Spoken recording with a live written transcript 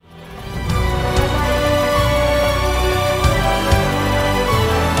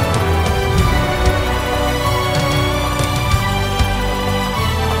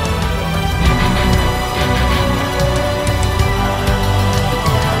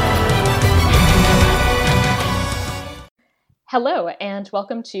Hello, and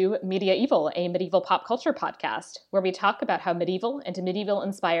welcome to Media Evil, a medieval pop culture podcast, where we talk about how medieval and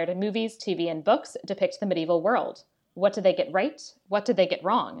medieval-inspired movies, TV, and books depict the medieval world. What did they get right? What did they get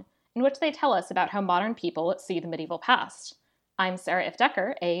wrong? And what do they tell us about how modern people see the medieval past? I'm Sarah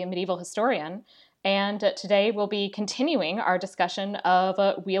Ifdecker, a medieval historian, and today we'll be continuing our discussion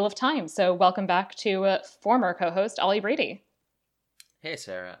of Wheel of Time. So welcome back to former co-host Ollie Brady. Hey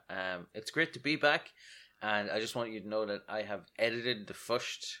Sarah, it's great to be back. And I just want you to know that I have edited the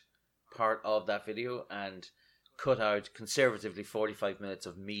first part of that video and cut out conservatively 45 minutes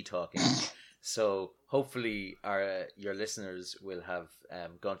of me talking. So hopefully your listeners will have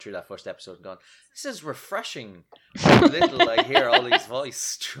gone through that first episode and gone, this is refreshing how little I hear Ollie's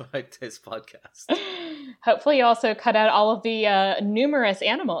voice throughout this podcast. Hopefully you also cut out all of the numerous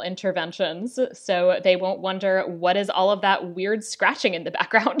animal interventions so they won't wonder what is all of that weird scratching in the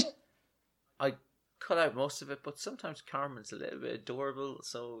background. I cut out most of it, but sometimes Carmen's a little bit adorable,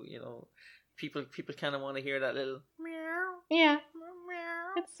 so people kind of want to hear that little meow. Yeah,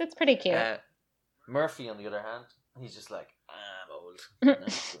 it's pretty cute. Murphy, on the other hand, he's just like, I'm old. I'm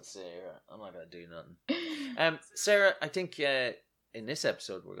not gonna do nothing. Sarah, I think in this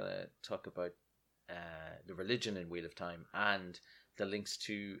episode we're gonna talk about the religion in Wheel of Time and the links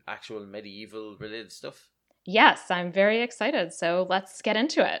to actual medieval related stuff. Yes, I'm very excited. So let's get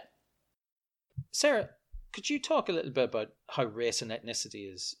into it. Sarah, could you talk a little bit about how race and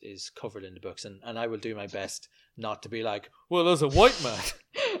ethnicity is covered in the books? And I will do my best not to be like, well, there's a white man.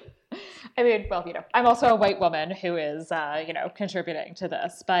 I mean, well, I'm also a white woman who is, contributing to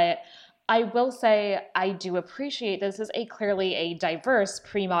this. But I will say I do appreciate this is clearly a diverse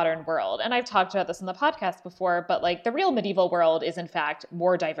pre-modern world. And I've talked about this in the podcast before, but the real medieval world is in fact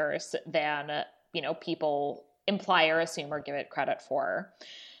more diverse than, people imply or assume or give it credit for.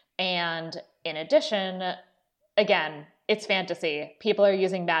 And in addition, again, it's fantasy. People are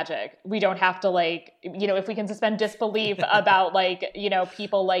using magic. We don't have to if we can suspend disbelief about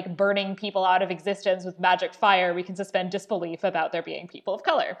people burning people out of existence with magic fire, we can suspend disbelief about there being people of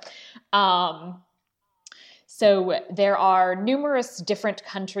color. So there are numerous different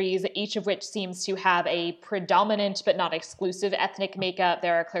countries, each of which seems to have a predominant but not exclusive ethnic makeup.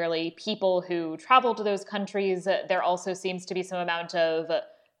 There are clearly people who travel to those countries. There also seems to be some amount of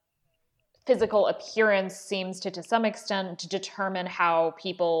physical appearance seems to some extent determine how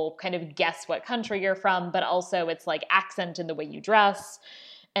people kind of guess what country you're from, but also it's accent in the way you dress.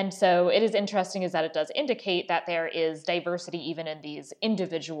 And so it is interesting is that it does indicate that there is diversity even in these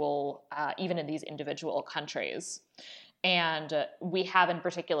individual countries. And we have in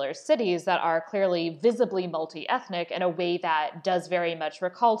particular cities that are clearly visibly multi-ethnic in a way that does very much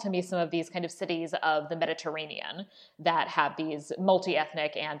recall to me some of these kind of cities of the Mediterranean that have these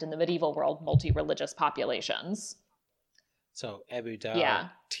multi-ethnic and in the medieval world, multi-religious populations. So Abu Dhar,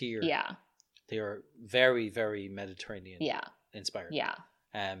 Tyr, they are very, very Mediterranean inspired. Yeah.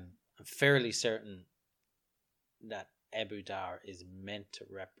 I'm fairly certain that Abu Dhar is meant to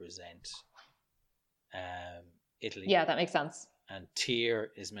represent Italy. Yeah, that makes sense. And Tyr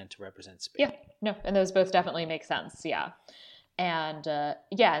is meant to represent Spain. Yeah, no, and those both definitely make sense. Yeah. And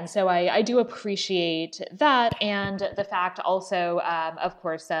and so I do appreciate that. And the fact also, of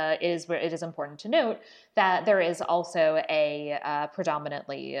course, it is important to note that there is also a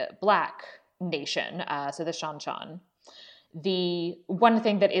predominantly Black nation, so the Shan. The one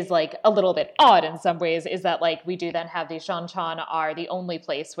thing that is a little bit odd in some ways is that we do then have the Shan are the only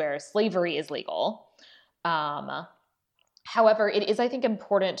place where slavery is legal. However, it is, I think,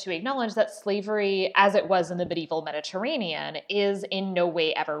 important to acknowledge that slavery, as it was in the medieval Mediterranean, is in no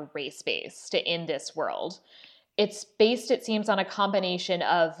way ever race-based in this world. It's based, it seems, on a combination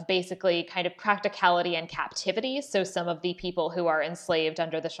of basically kind of practicality and captivity. So some of the people who are enslaved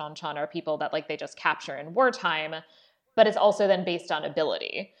under the Shan are people that they just capture in wartime, but it's also then based on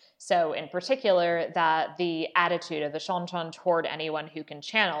ability. So in particular, that the attitude of the Shan toward anyone who can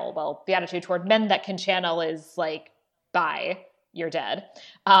channel, well, the attitude toward men that can channel is bye, you're dead,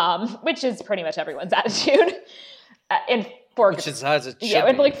 which is pretty much everyone's attitude. For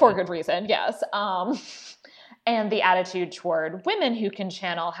good reason, yes. And the attitude toward women who can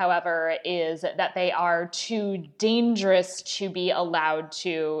channel, however, is that they are too dangerous to be allowed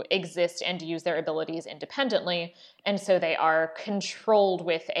to exist and use their abilities independently. And so they are controlled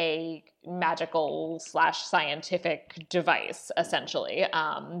with a magical/scientific device, essentially,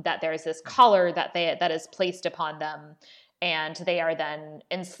 that there's this collar that is placed upon them, and they are then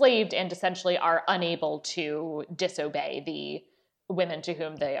enslaved and essentially are unable to disobey the women to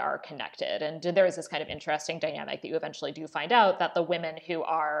whom they are connected. And there is this kind of interesting dynamic that you eventually do find out that the women who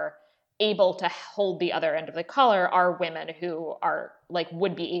are able to hold the other end of the collar are women who are like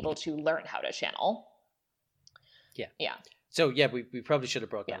would be able to learn how to channel. Yeah. So yeah, we probably should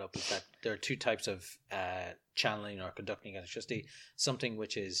have brought that up, is that there are two types of channeling or conducting electricity. Something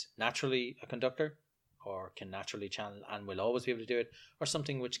which is naturally a conductor or can naturally channel and will always be able to do it, or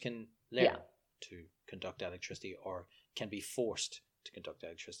something which can learn to conduct electricity or can be forced to conduct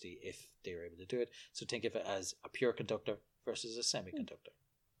electricity if they're able to do it. So think of it as a pure conductor versus a semiconductor.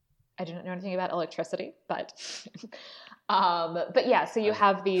 I don't know anything about electricity, but yeah, so you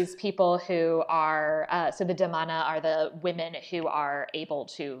have these people who are, so the Damana are the women who are able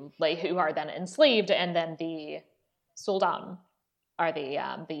to, like, who are then enslaved, and then the Suldam are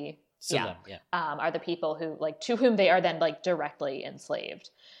are the people who, like, to whom they are then, like, directly enslaved.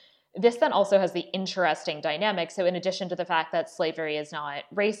 This then also has the interesting dynamic. So in addition to the fact that slavery is not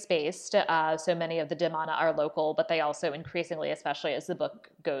race-based, so many of the Damana are local, but they also increasingly, especially as the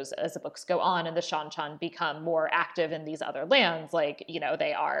books go on and the Shanchan become more active in these other lands, like, you know,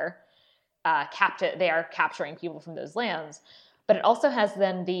 they are capturing people from those lands. But it also has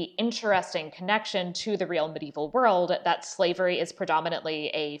then the interesting connection to the real medieval world that slavery is predominantly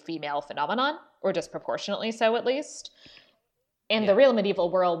a female phenomenon, or disproportionately so at least. In the real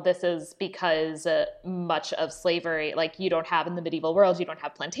medieval world, this is because much of slavery, like you don't have in the medieval world, you don't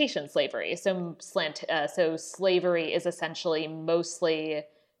have plantation slavery. So slavery is essentially mostly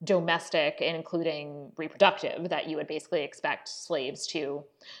domestic, including reproductive, that you would basically expect slaves to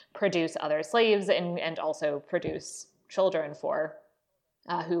produce other slaves and also produce children for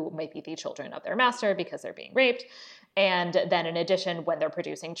who might be the children of their master because they're being raped. And then in addition, when they're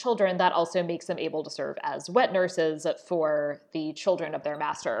producing children, that also makes them able to serve as wet nurses for the children of their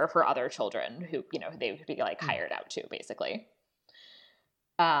master or for other children who, you know, they would be like hired out to, basically.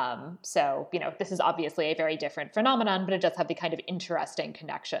 So, you know, this is obviously a very different phenomenon, but it does have the kind of interesting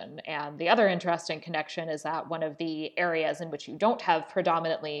connection. And the other interesting connection is that one of the areas in which you don't have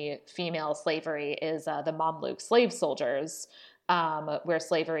predominantly female slavery is the Mamluk slave soldiers, where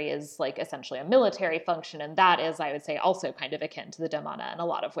slavery is like essentially a military function. And that is, I would say, also kind of akin to the Damana in a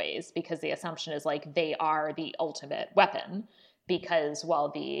lot of ways, because the assumption is like they are the ultimate weapon, because while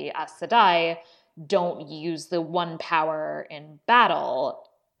the Sadai don't use the one power in battle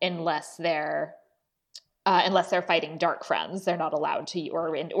unless they're fighting dark friends, they're not allowed to,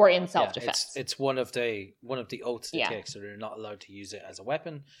 or in self-defense. It's one of the oaths they take, so they're not allowed to use it as a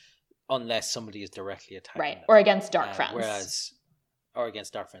weapon unless somebody is directly attacking right them. Or against dark friends.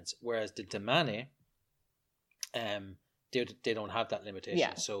 Whereas the Damane, they don't have that limitation.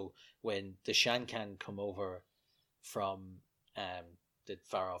 Yeah. So when the Shankan come over from the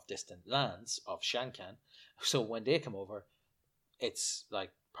far off distant lands of Shankan, so when they come over, it's like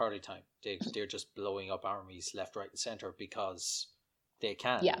party time. They're just blowing up armies left, right, and center because they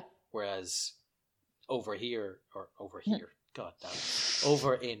can. Yeah. Whereas over here, God damn it,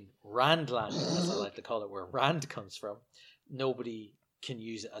 over in Randland, as I like to call it, where Rand comes from, nobody can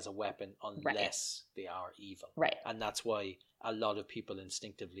use it as a weapon unless they are evil. Right. And that's why a lot of people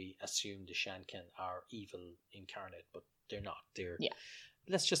instinctively assume the Shankan are evil incarnate, but they're not. They're,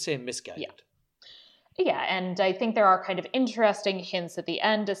 let's just say, misguided. Yeah, and I think there are kind of interesting hints at the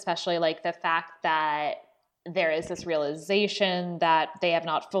end, especially like the fact that there is this realization that they have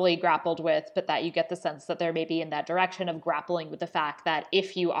not fully grappled with, but that you get the sense that they're maybe in that direction of grappling with the fact that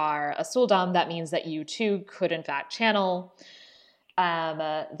if you are a Suldam, that means that you too could in fact channel.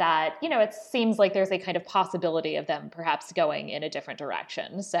 That, you know, it seems like there's a kind of possibility of them perhaps going in a different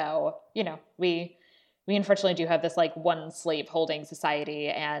direction. So, you know, we unfortunately do have this like one slave holding society.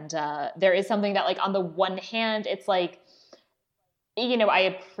 And there is something that, like, on the one hand, it's like, you know, I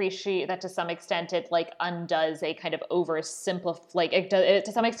appreciate that to some extent it like undoes a kind of to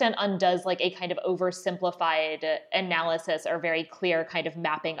some extent undoes like a kind of oversimplified analysis or very clear kind of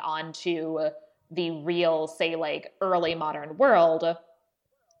mapping onto the real, say, like early modern world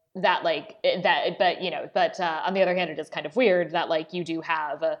that like that, but you know, on the other hand, it is kind of weird that like you do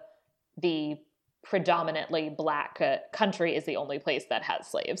have the predominantly black country is the only place that has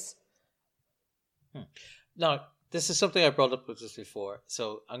slaves. Now, this is something I brought up with this before,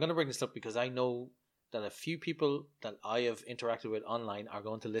 so I'm going to bring this up because I know that a few people that I have interacted with online are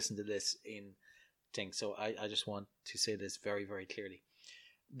going to listen to this in things, so I just want to say this very, very clearly.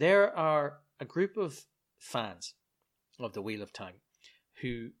 There are a group of fans of the Wheel of Time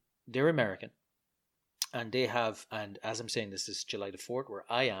who, they're American, and they have, and as I'm saying, this is July the 4th where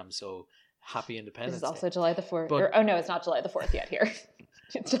I am, so happy Independence Day. This is also July the 4th. Oh no, it's not July the 4th yet here.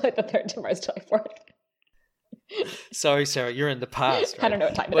 It's July the 3rd, tomorrow's July 4th. Sorry, Sarah, you're in the past. Right? I don't know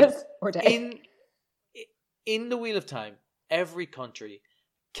what time it is or day. In the Wheel of Time, every country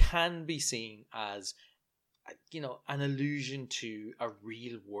can be seen as, an allusion to a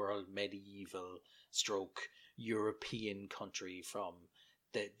real world medieval stroke European country from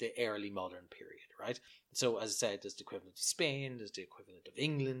the early modern period, right? So as I said, there's the equivalent of Spain, there's the equivalent of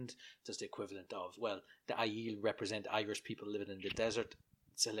England, there's the equivalent of, the Aiel represent Irish people living in the desert.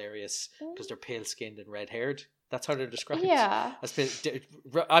 It's hilarious because they're pale-skinned and red-haired. That's how they're described. Yeah.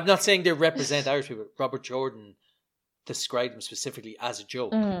 I'm not saying they represent Irish people. Robert Jordan described them specifically as a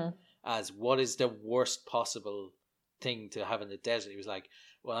joke, as what is the worst possible thing to have in the desert. He was like,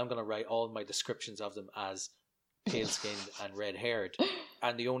 well, I'm going to write all my descriptions of them as pale-skinned and red-haired.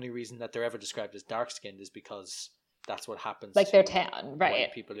 And the only reason that they're ever described as dark-skinned is because that's what happens. Like they're tan, right?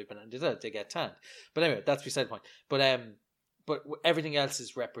 White people who've been in the desert, they get tanned. But anyway, that's beside the point. But everything else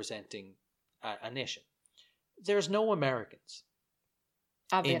is representing a nation. There's no Americans.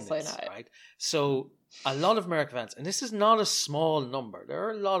 Obviously in this, not. Right? So a lot of American fans, and this is not a small number, there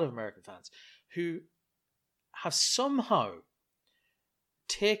are a lot of American fans who have somehow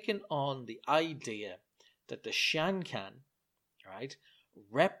taken on the idea that the Shan Can, right,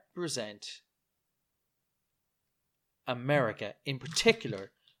 represent America, in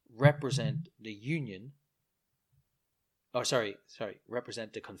particular, represent the Union. Oh, sorry,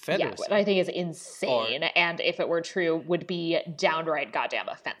 represent the Confederacy. Yeah, what I think is insane, and if it were true, would be downright goddamn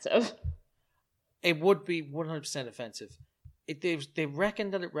offensive. It would be 100% offensive. They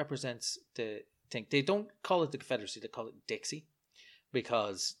reckon that it represents the thing. They don't call it the Confederacy, they call it Dixie,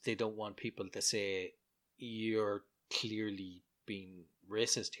 because they don't want people to say, you're clearly being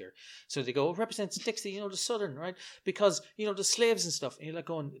racist here. So they go, it represents Dixie, the Southern, right? Because, the slaves and stuff. And you're like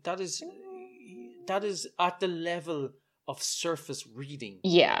going, that is at the level of surface reading.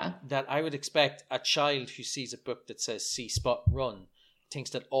 Yeah. That I would expect a child who sees a book that says see Spot run thinks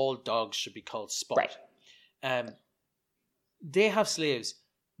that all dogs should be called Spot. Right. They have slaves.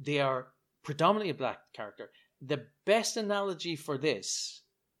 They are predominantly a black character. The best analogy for this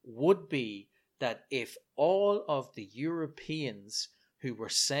would be that if all of the Europeans who were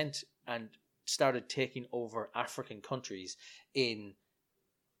sent and started taking over African countries in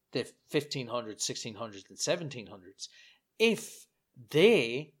the 1500s, 1600s, and 1700s, if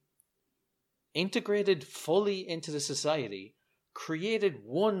they integrated fully into the society, created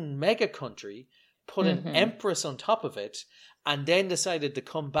one mega country, put an empress on top of it, and then decided to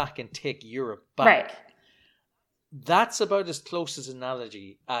come back and take Europe back. Right. That's about as close as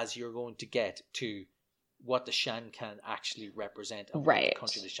analogy as you're going to get to what the Shan Can actually represent, and what the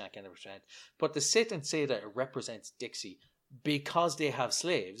country the Shan Can represent. But to sit and say that it represents Dixie because they have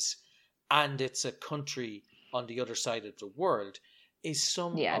slaves and it's a country on the other side of the world is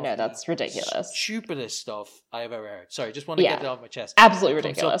that's ridiculous. Stupidest stuff I've ever heard. Sorry, just want to get it off my chest. Absolutely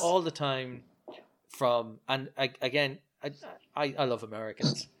ridiculous. All the time I love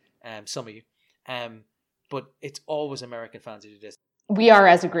Americans, some of you, but it's always American fans who do this. We are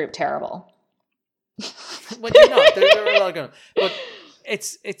as a group terrible. Well, you're not. There are a lot of going. But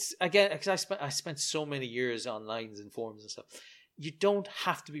it's again, because I spent so many years online and forums and stuff. You don't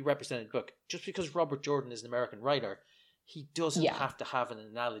have to be represented in the book. Just because Robert Jordan is an American writer, he doesn't have to have an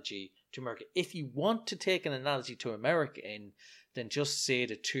analogy to America. If you want to take an analogy to America in, then just say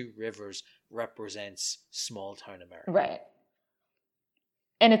the Two Rivers represents small town America. Right.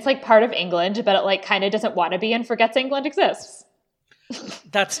 And it's like part of England, but it kind of doesn't want to be and forgets England exists.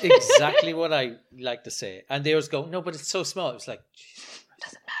 That's exactly what I like to say. And they always go, no, but it's so small. It was like, it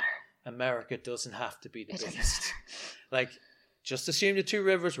doesn't matter. America doesn't have to be the biggest. Just assume the Two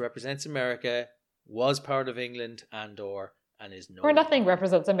Rivers represents America, was part of England and is no. Or nothing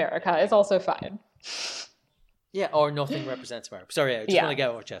represents America is also fine. Yeah, or nothing represents America. Sorry, I just want to get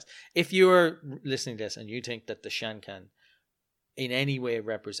off my chest. If you're listening to this and you think that the Shan Can in any way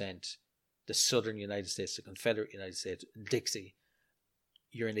represent the Southern United States, the Confederate United States, Dixie,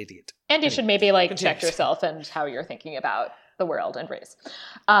 you're an idiot. And you should maybe check yourself and how you're thinking about the world and race.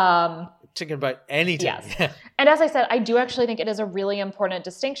 Thinking about anything. Yes. And as I said, I do actually think it is a really important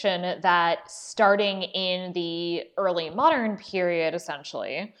distinction that starting in the early modern period,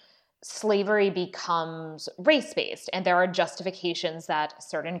 essentially, slavery becomes race-based. And there are justifications that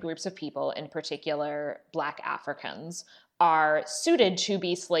certain groups of people, in particular Black Africans, are suited to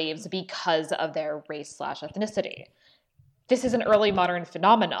be slaves because of their race/ethnicity. This is an early modern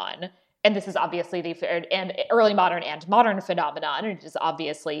phenomenon, and this is obviously and early modern and modern phenomenon. It is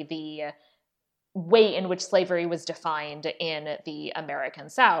obviously the way in which slavery was defined in the American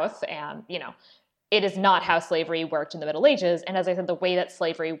South, and it is not how slavery worked in the Middle Ages. And as I said, the way that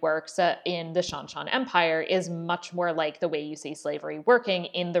slavery works in the Shanshan Empire is much more like the way you see slavery working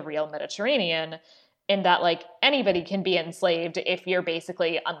in the real Mediterranean. in that like anybody can be enslaved if you're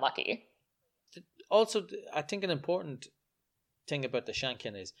basically unlucky. Also, I think an important thing about the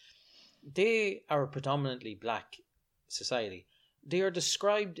Shankian is they are a predominantly black society. They are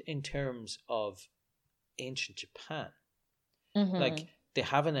described in terms of ancient Japan. Mm-hmm. Like, they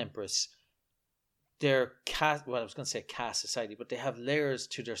have an empress. They're caste, well, I was going to say caste society, but they have layers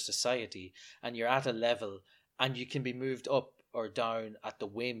to their society, and you're at a level, and you can be moved up or down at the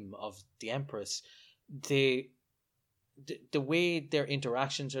whim of the empress. The way their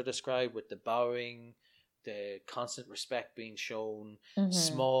interactions are described, with the bowing, the constant respect being shown, Mm-hmm.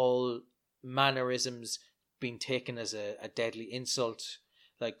 small mannerisms being taken as a deadly insult.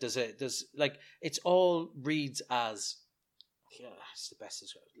 Like there's like, it's all reads as, yeah, it's the best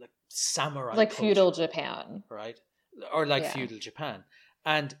described, like samurai, like culture, feudal Japan, right? Or like Yeah. feudal Japan.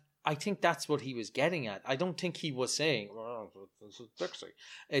 And I think that's what he was getting at. I don't think he was saying, oh, this is sexy.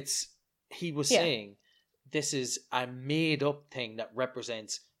 He was Yeah. saying this is a made up thing that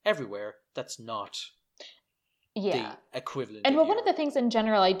represents everywhere that's not yeah. the equivalent. And of well, one of Europe. the things in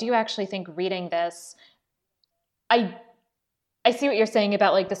general, I do actually think reading this, I see what you're saying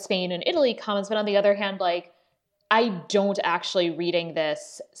about like the Spain and Italy comments, but on the other hand, like I don't actually reading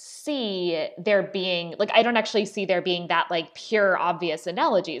this see there being like, I don't actually see there being that like pure obvious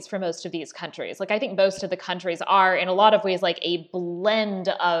analogies for most of these countries. Like I think most of the countries are in a lot of ways like a blend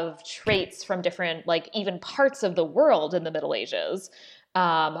of traits from different like even parts of the world in the Middle Ages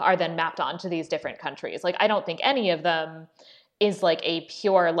are then mapped onto these different countries. Like I don't think any of them is like a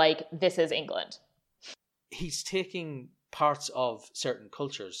pure like this is England. He's taking parts of certain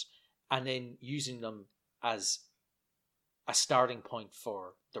cultures and then using them as a starting point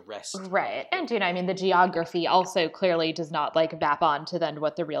for the rest. Right. And, you know, I mean, the geography also clearly does not like map on to then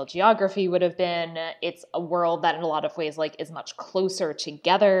what the real geography would have been. It's a world that in a lot of ways like is much closer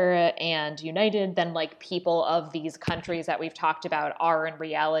together and united than like people of these countries that we've talked about are in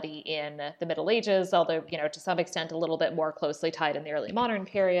reality in the Middle Ages, although, you know, to some extent a little bit more closely tied in the early modern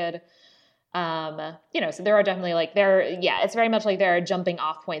period. You know, so there are definitely like it's very much like there are jumping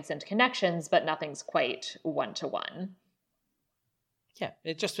off points and connections, but nothing's quite one-to-one. Yeah,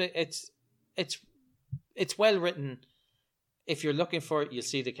 it's well written. If you're looking for it, you'll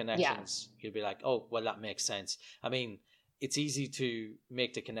see the connections. Yeah. You'll be like, oh, well, that makes sense. I mean, it's easy to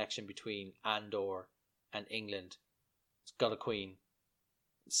make the connection between Andor and England. It's got a queen.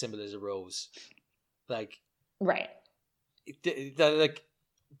 Symbol is a rose. Like, right. Like,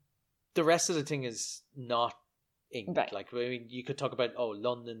 the rest of the thing is not England. Right. Like, I mean, you could talk about, oh,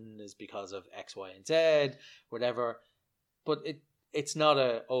 London is because of X, Y, and Z, whatever. But it's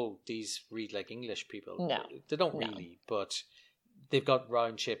not these read like English people. No. They don't really, but they've got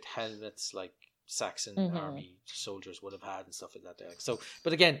round-shaped helmets like Saxon army soldiers would have had and stuff like that. So,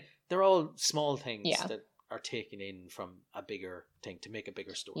 but again, they're all small things that are taken in from a bigger thing to make a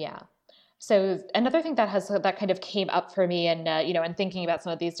bigger story. Yeah. So another thing that kind of came up for me and, you know, in thinking about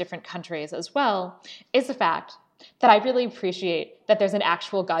some of these different countries as well is the fact that I really appreciate that there's an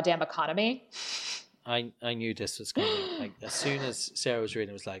actual goddamn economy. I knew this was coming. Like, as soon as Sarah was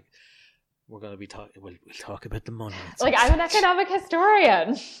reading, it was like, we're going to be talking. We'll talk about the money. Like, I'm an economic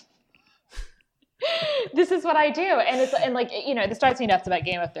historian. This is what I do, and like, you know, this drives me nuts about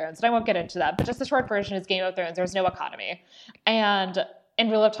Game of Thrones, and I won't get into that. But just the short version is Game of Thrones. There's no economy, and in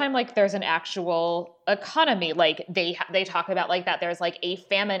real life time, like there's an actual economy. Like they talk about like that there's like a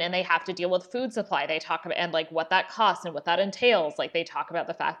famine and they have to deal with food supply. They talk about and like what that costs and what that entails. Like they talk about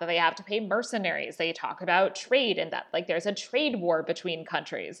the fact that they have to pay mercenaries. They talk about trade and that like there's a trade war between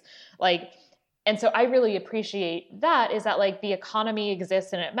countries. Like, and so I really appreciate that is that like the economy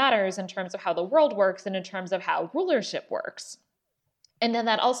exists and it matters in terms of how the world works and in terms of how rulership works. And then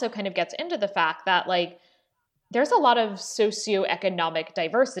that also kind of gets into the fact that like there's a lot of socioeconomic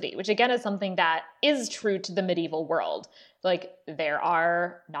diversity, which again is something that is true to the medieval world. Like there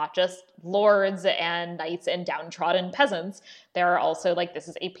are not just lords and knights and downtrodden peasants. There are also like, this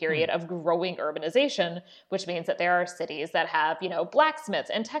is a period of growing urbanization, which means that there are cities that have, you know, blacksmiths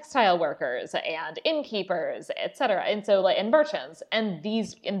and textile workers and innkeepers, et cetera. And so like, and merchants and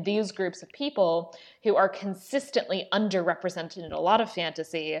these groups of people who are consistently underrepresented in a lot of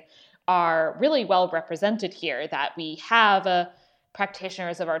fantasy are really well represented here, that we have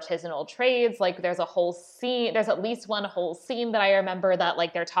practitioners of artisanal trades. Like there's a whole scene, there's at least one whole scene that I remember that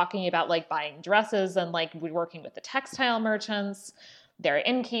like they're talking about like buying dresses and like we're working with the textile merchants. There are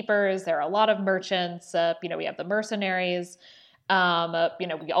innkeepers, there are a lot of merchants, you know, we have the mercenaries, you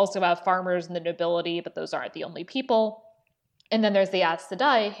know, we also have farmers and the nobility, but those aren't the only people. And then there's the Aes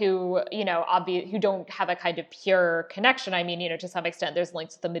Sedai who, who don't have a kind of pure connection. I mean, to some extent there's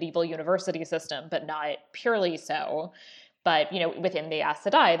links with the medieval university system, but not purely so. But, within the Aes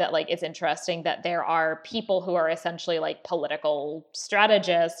Sedai, that like, it's interesting that there are people who are essentially like political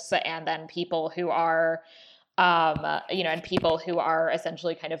strategists, and then people who are, and people who are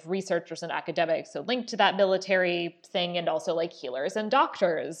essentially kind of researchers and academics. So linked to that military thing, and also like healers and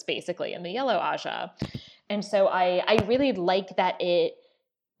doctors basically in the Yellow Aja. And so I really like that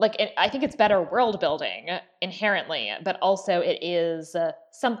I think it's better world building inherently, but also it is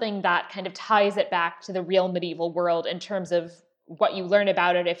something that kind of ties it back to the real medieval world in terms of what you learn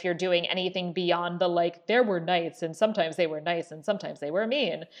about it if you're doing anything beyond the like, there were knights and sometimes they were nice and sometimes they were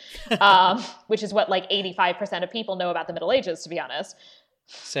mean, which is what like 85% of people know about the Middle Ages, to be honest.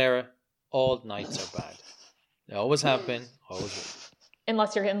 Sarah, all knights are bad. They always have been, always will.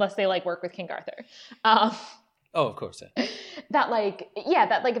 Unless they like work with King Arthur. Oh, of course. Yeah.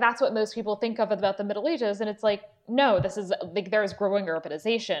 That's what most people think of about the Middle Ages. And it's like, no, this is like, there's growing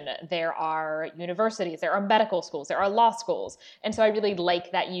urbanization. There are universities, there are medical schools, there are law schools. And so I really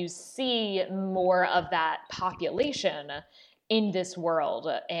like that you see more of that population in this world.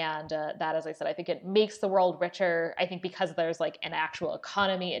 And that, as I said, I think it makes the world richer. I think because there's like an actual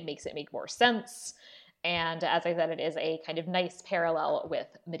economy, it makes it make more sense. And as I said, it is a kind of nice parallel with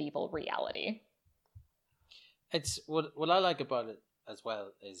medieval reality. It's what I like about it as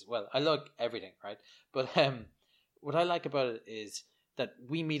well is, well, I like everything, right? But what I like about it is that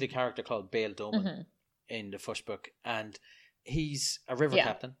we meet a character called Bail Doman in the first book, and he's a river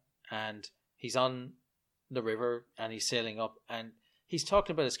captain, and he's on the river and he's sailing up, and he's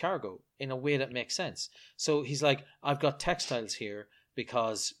talking about his cargo in a way that makes sense. So he's like, I've got textiles here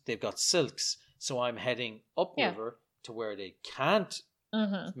because they've got silks. So I'm heading upriver to where they can't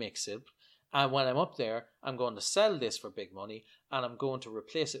make silk. And when I'm up there, I'm going to sell this for big money, and I'm going to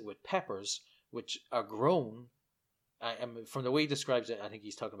replace it with peppers, which are grown. From the way he describes it, I think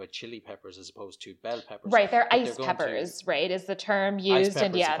he's talking about chili peppers as opposed to bell peppers. Right, they're ice peppers, right, is the term used.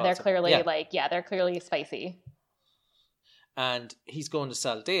 And they're clearly they're clearly spicy. And he's going to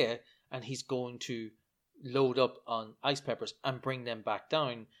Saldea, and he's going to load up on ice peppers and bring them back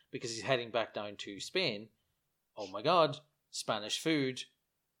down because he's heading back down to Spain. Oh my God, Spanish food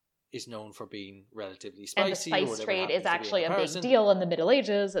is known for being relatively spicy. And the spice trade is actually a big deal in the Middle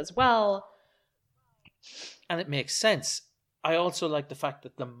Ages as well. And it makes sense. I also like the fact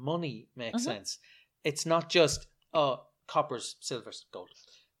that the money makes sense. It's not just coppers, silvers, gold.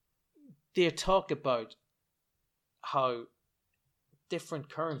 They talk about how different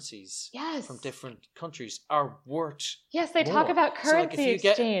currencies from different countries are worth they talk about currency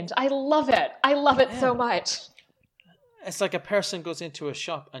exchange. I love it so much. It's like a person goes into a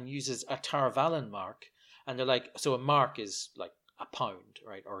shop and uses a Tarvalin mark, and they're like, so a mark is like a pound,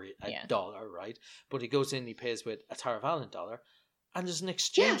 right, or a dollar, right? But he goes in, he pays with a Tarvalin dollar, and there's an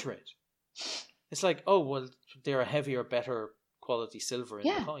exchange rate. It's like, oh well, they're a heavier, better quality silver in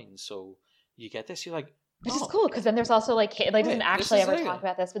the coin, so you get this. You're like, which is cool, because then there's also doesn't actually ever talk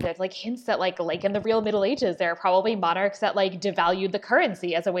about this, but there's like hints that like in the real Middle Ages, there are probably monarchs that like devalued the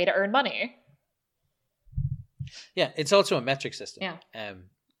currency as a way to earn money. Yeah, it's also a metric system. Yeah.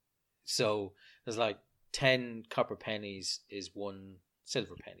 So there's like 10 copper pennies is 1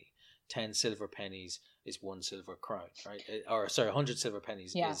 silver penny. 10 silver pennies is 1 silver crown, right? 100 silver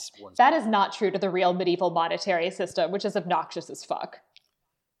pennies is 1. That is not true to the real medieval monetary system, which is obnoxious as fuck.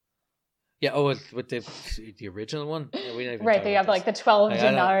 Yeah, with the original one? Yeah, we didn't right, they have like the 12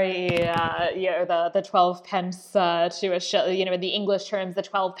 denarii, the 12 pence to a shilling, in the English terms, the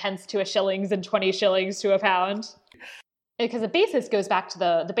 12 pence to a shillings and 20 shillings to a pound. Because the basis goes back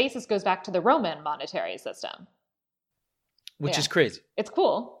to the Roman monetary system. Which is crazy. It's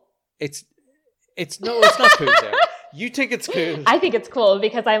cool. It's not cool, Sarah. You think it's cool. I think it's cool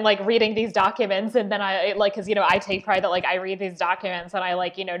because I'm like reading these documents, and then I like, because I take pride that like I read these documents and I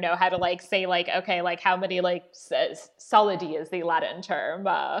like know how to like say like, okay, like how many like solidi is the Latin term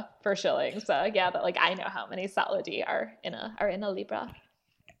for shillings. So that like I know how many solidi are in a libra.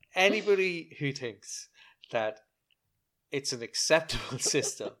 Anybody who thinks that it's an acceptable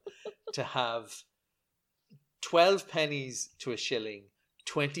system to have 12 pennies to a shilling,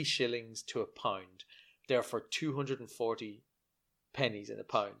 20 shillings to a pound, therefore 240 pennies in a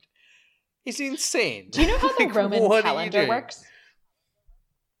pound, is insane. Do you know how the Roman calendar works?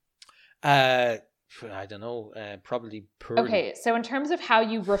 I don't know. Probably poorly. Okay, so in terms of how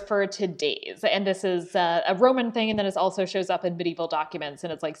you refer to days, and this is a Roman thing, and then it also shows up in medieval documents,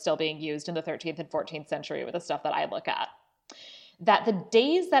 and it's like still being used in the 13th and 14th century with the stuff that I look at. That the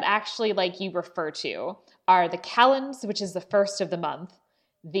days that actually like you refer to are the Calends, which is the first of the month,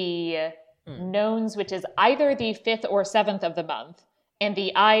 the Nones, which is either the 5th or 7th of the month, and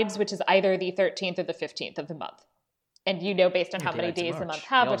the Ides, which is either the 13th or the 15th of the month. And you know based on how many days the month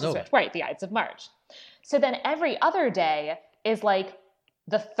have, which is right, the Ides of March. So then every other day is like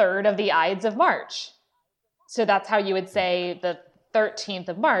the 3rd of the Ides of March. So that's how you would say the 13th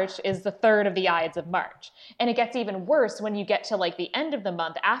of March is the 3rd of the Ides of March. And it gets even worse when you get to like the end of the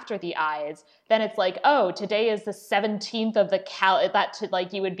month after the Ides. Then it's like, oh, today is the 17th of the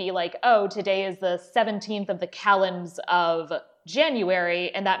you would be like, oh, today is the 17th of the Calends of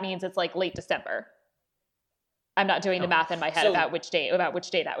January, and that means it's like late December. I'm not doing the math in my head about which day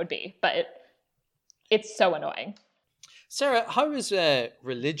that would be, but it's so annoying. Sarah, how is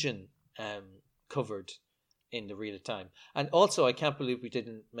religion covered in the Wheel of Time? And also, I can't believe we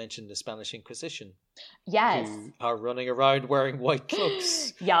didn't mention the Spanish Inquisition. Yes. Who are running around wearing white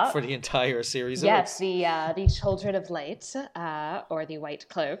cloaks for the entire series of books. Yes, the Children of Light, or the White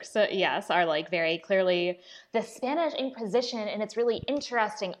Cloaks, are like very clearly the Spanish Inquisition. And it's really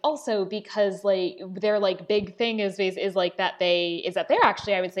interesting also because like their like big thing is that they're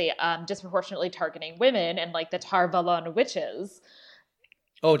actually, I would say, disproportionately targeting women and like the Tarvalon witches.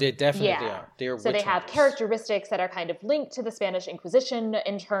 Oh, they definitely are. They're so they have characteristics that are kind of linked to the Spanish Inquisition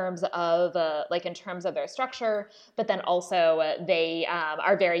in terms of their structure, but then also they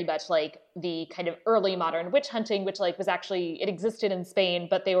are very much like the kind of early modern witch hunting, which like was actually, it existed in Spain,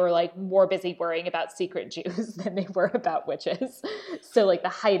 but they were like more busy worrying about secret Jews than they were about witches. So like the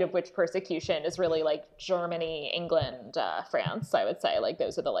height of witch persecution is really like Germany, England, France, I would say. Like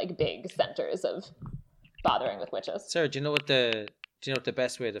those are the like big centers of bothering with witches. Sarah, do you know what the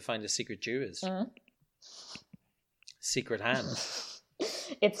best way to find a secret Jew is? Mm-hmm. Secret hand.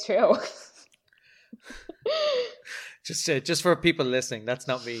 It's true. Just for people listening, that's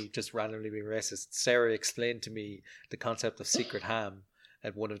not me just randomly being racist. Sarah explained to me the concept of secret ham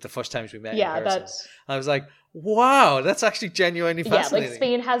at one of the first times we met in person. I was like, wow, that's actually genuinely fascinating. Like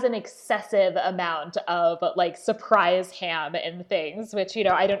Spain has an excessive amount of like surprise ham and things, which, you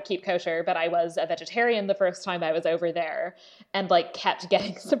know, I don't keep kosher, but I was a vegetarian the first time I was over there and like kept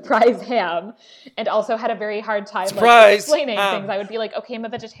getting surprise ham and also had a very hard time like, explaining things. I would be like, okay, I'm a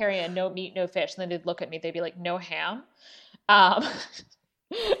vegetarian, no meat, no fish. And then they'd look at me, they'd be like, no ham. And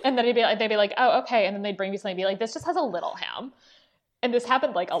then they'd be like, oh, okay. And then they'd bring me something and be like, this just has a little ham. And this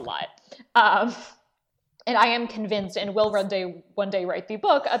happened like a lot. And I am convinced, and will one day write the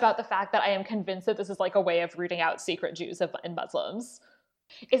book about the fact that I am convinced that this is like a way of rooting out secret Jews and Muslims.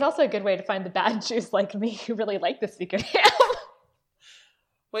 It's also a good way to find the bad Jews like me who really like the secret ham.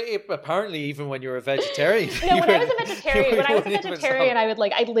 Well, apparently even when you were a vegetarian. No, when I was a vegetarian, I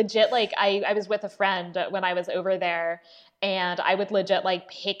was with a friend when I was over there, and I would legit like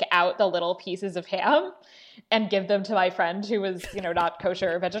pick out the little pieces of ham and give them to my friend who was, you know, not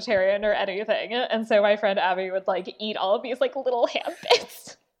kosher or vegetarian or anything. And so my friend Abby would like eat all of these like little ham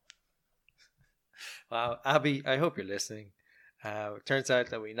bits. Wow, Abby, I hope you're listening. It turns out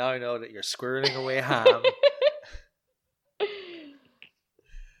that we now know that you're squirreling away ham.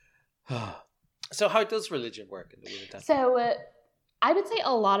 So how does religion work in the Wheel of Time? So I would say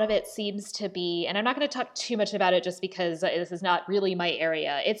a lot of it seems to be, and I'm not going to talk too much about it just because this is not really my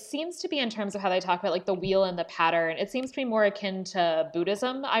area. It seems to be in terms of how they talk about like the wheel and the pattern. It seems to be more akin to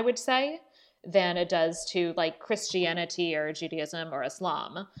Buddhism, I would say, than it does to like Christianity or Judaism or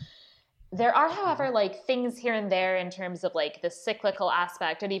Islam. There are, however, like things here and there in terms of like the cyclical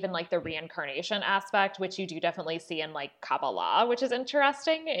aspect and even like the reincarnation aspect, which you do definitely see in like Kabbalah, which is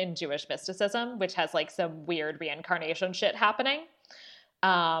interesting, in Jewish mysticism, which has like some weird reincarnation shit happening.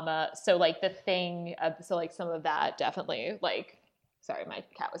 So like the thing, so like some of that definitely like, sorry, my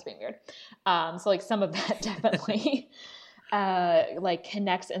cat was being weird. So like some of that definitely like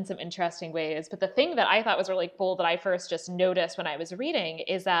connects in some interesting ways. But the thing that I thought was really cool that I first just noticed when I was reading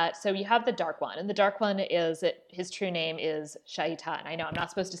is that, so you have the Dark One, and the Dark One his true name is Shaitan. I know I'm not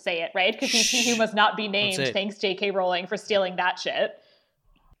supposed to say it, right? Because he must not be named. Thanks J.K. Rowling for stealing that shit.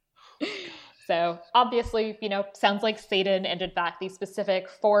 So obviously, you know, sounds like Satan, and in fact, the specific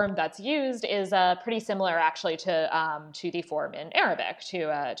form that's used is pretty similar actually to the form in Arabic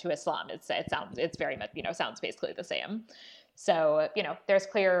to Islam. It's very much, you know, sounds basically the same. So, you know, there's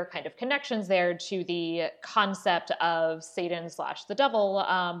clear kind of connections there to the concept of Satan / the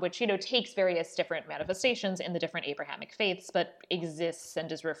devil, which, you know, takes various different manifestations in the different Abrahamic faiths, but exists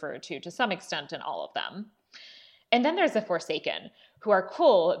and is referred to some extent in all of them. And then there's the Forsaken, who are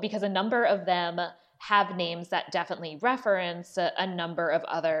cool because a number of them have names that definitely reference a number of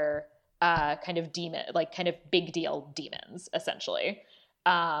other kind of demon, like kind of big deal demons, essentially.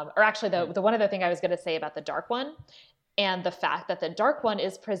 Or actually, the one other thing I was going to say about the Dark One, and the fact that the Dark One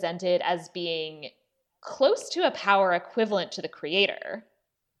is presented as being close to a power equivalent to the Creator.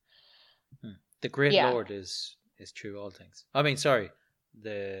 The Great Lord is true all things. I mean, sorry,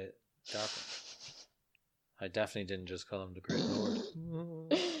 the Dark One. I definitely didn't just call him the Great Lord.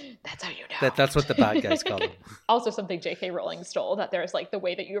 That's how you know. That's what the bad guys call him. Also something J.K. Rowling stole, that there's like the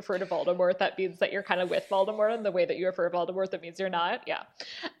way that you refer to Voldemort, that means that you're kind of with Voldemort, and the way that you refer to Voldemort, that means you're not. Yeah.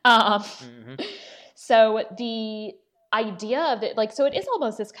 So the idea of it, like, so it is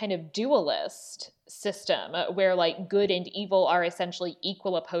almost this kind of dualist system where like good and evil are essentially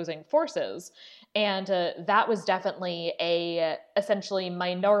equal opposing forces. And that was definitely a essentially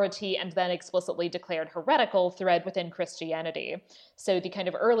minority and then explicitly declared heretical thread within Christianity. So the kind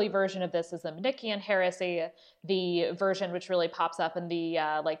of early version of this is the Manichaean heresy. The version which really pops up in the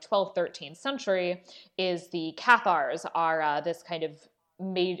like 12th, 13th century is the Cathars, are this kind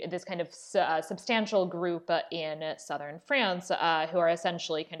of substantial group in southern France who are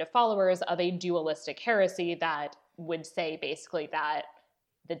essentially kind of followers of a dualistic heresy that would say basically that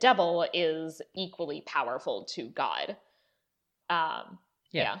the devil is equally powerful to God.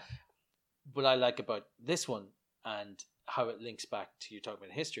 Yeah. What I like about this one and how it links back to you talking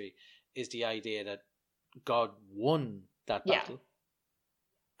about history is the idea that God won that battle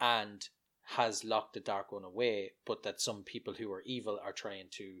and has locked the Dark One away, but that some people who are evil are trying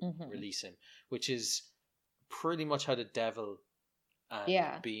to release him, which is pretty much how the devil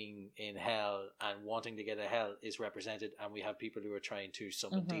and being in hell and wanting to get to hell is represented. And we have people who are trying to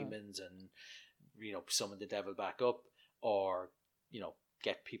summon demons and, you know, summon the devil back up, or, you know,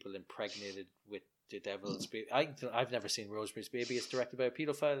 get people impregnated with the devil's baby. I've never seen Rosemary's Baby. It's directed by a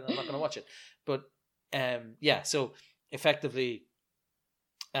pedophile, and I'm not going to watch it. But so effectively,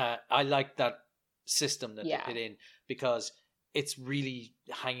 I like that system that they put in, because it's really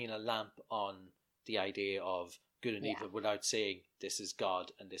hanging a lamp on the idea of good and evil without saying this is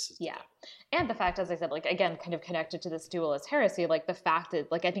God and this is the devil. And the fact, as I said, like, again, kind of connected to this dualist heresy, like the fact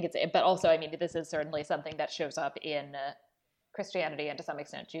that, like, I think it's, but also, I mean, this is certainly something that shows up in Christianity and to some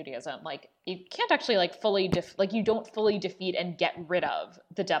extent Judaism. Like, you can't actually like fully you don't fully defeat and get rid of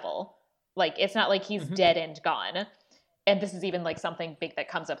the devil. Like, it's not like he's dead and gone. And this is even like something big that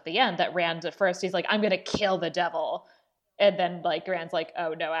comes up at the end, that Rand at first, he's like, I'm going to kill the devil. And then like Rand's like,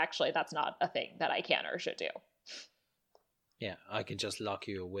 oh no, actually that's not a thing that I can or should do. Yeah, I can just lock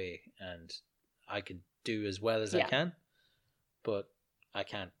you away and I can do as well as I can, but I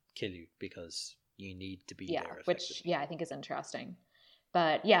can't kill you because you need to be there. Which, I think is interesting.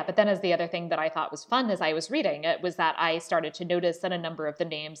 But then as the other thing that I thought was fun as I was reading it was that I started to notice that a number of the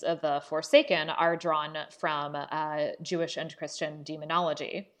names of the Forsaken are drawn from Jewish and Christian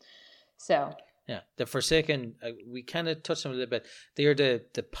demonology. So... yeah, the Forsaken, we kind of touched on it a little bit. They are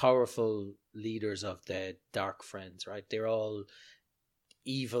the powerful leaders of the Dark Friends, right? They're all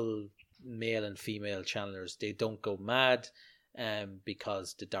evil male and female channelers. They don't go mad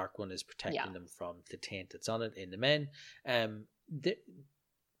because the Dark One is protecting them from the taint that's on it in the men. The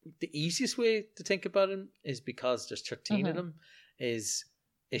easiest way to think about them is because there's 13 of them, is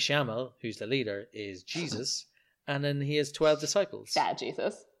Ishamal, who's the leader, is Jesus, and then he has 12 disciples. Bad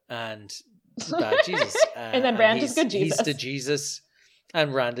Jesus. And... bad Jesus. And then Rand is good Jesus. He's the Jesus,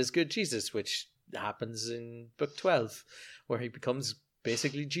 and Rand is good Jesus, which happens in book 12, where he becomes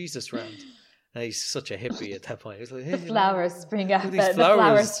basically Jesus Rand. And he's such a hippie at that point. He's like, hey, the flowers spring up. The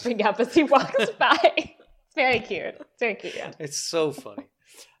flowers spring up as he walks by. It's very cute. It's very cute. Yeah. It's so funny.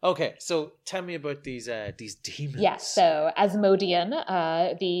 Okay, so tell me about these demons. Yes, so Asmodean,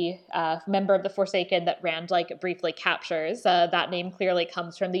 the member of the Forsaken that Rand like briefly captures, that name clearly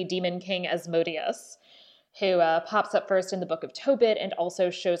comes from the demon king Asmodeus, who pops up first in the Book of Tobit and also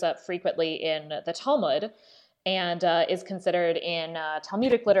shows up frequently in the Talmud, and is considered in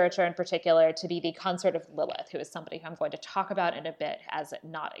Talmudic literature in particular to be the consort of Lilith, who is somebody who I'm going to talk about in a bit, as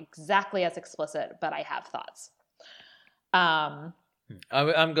not exactly as explicit, but I have thoughts.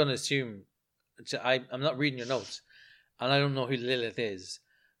 I'm going to assume, I'm not reading your notes, and I don't know who Lilith is,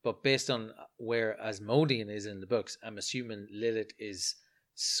 but based on where Asmodean is in the books, I'm assuming Lilith is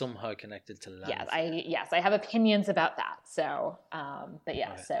somehow connected to Lilith. Yes, I have opinions about that. So, but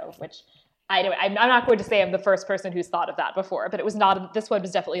yeah, right. So which I'm not going to say I'm the first person who's thought of that before, but it was not. This one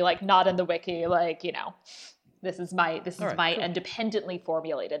was definitely like not in the wiki. Like, you know, this is my cool. Independently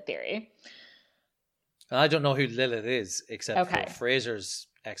formulated theory. I don't know who Lilith is, except for Fraser's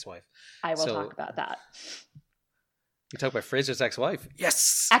ex-wife. I will talk about that. You talk about Fraser's ex-wife.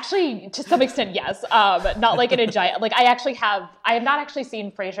 Yes. Actually, to some extent, yes. Not like in a giant. Like I have not actually seen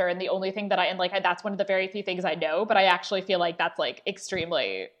Frasier, and the only thing that that's one of the very few things I know. But I actually feel like that's like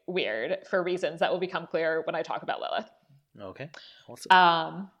extremely weird for reasons that will become clear when I talk about Lilith. Okay.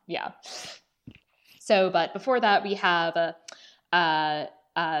 Awesome. Yeah. So, but before that, we have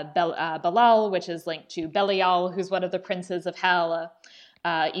Belial, which is linked to Belial, who's one of the princes of hell.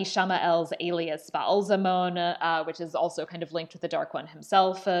 Ishamael's alias Baalzamon, which is also kind of linked with the Dark One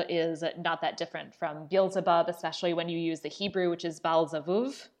himself, is not that different from Beelzebub, especially when you use the Hebrew, which is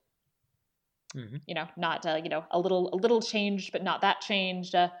Baalzavuv. Mm-hmm. Not a little changed, but not that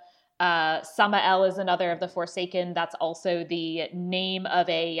changed. Samael is another of the Forsaken. That's also the name of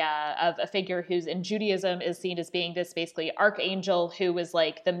a figure who's in Judaism is seen as being this basically archangel who was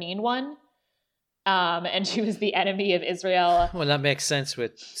like the mean one. And she was the enemy of Israel. Well, that makes sense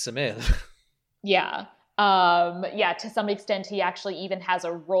with Samael. Yeah. To some extent, he actually even has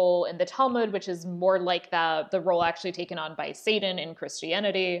a role in the Talmud, which is more like the role actually taken on by Satan in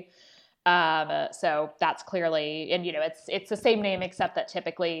Christianity. So that's clearly, and it's the same name, except that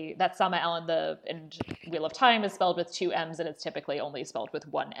typically that Samael in Wheel of Time is spelled with 2 M's, and it's typically only spelled with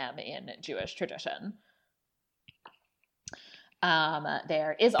 1 M in Jewish tradition.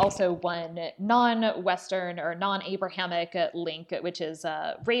 There is also one non-Western or non-Abrahamic link, which is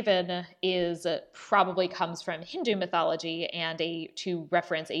Raven probably comes from Hindu mythology and to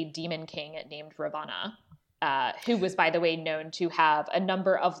reference a demon king named Ravana, who was, by the way, known to have a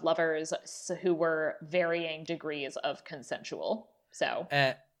number of lovers who were varying degrees of consensual. So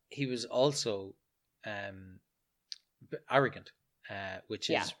he was also arrogant,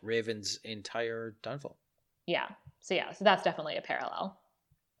 which is Raven's entire downfall. Yeah. So that's definitely a parallel.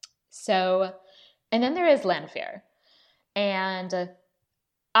 So, and then there is Lanfear. And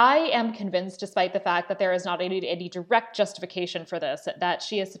I am convinced, despite the fact that there is not any direct justification for this, that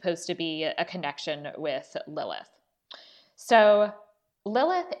she is supposed to be a connection with Lilith. So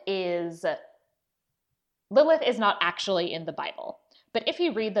Lilith is not actually in the Bible. But if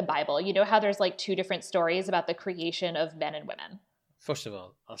you read the Bible, you know how there's like 2 different stories about the creation of men and women? First of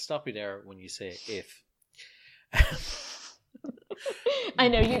all, I'll stop you there when you say if. I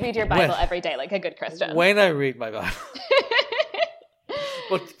know you read your Bible every day like a good Christian. When I read my Bible.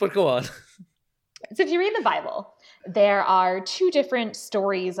 but go on. So if you read the Bible, there are 2 different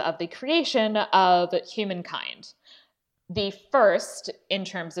stories of the creation of humankind. The first, in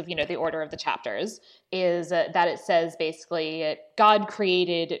terms of, the order of the chapters, is that it says basically God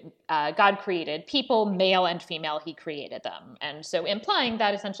created people, male and female, he created them. And so implying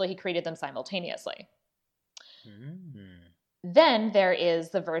that essentially he created them simultaneously. Then there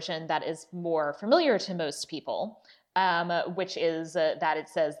is the version that is more familiar to most people, which is that it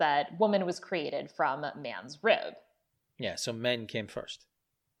says that woman was created from man's rib. Yeah, so men came first.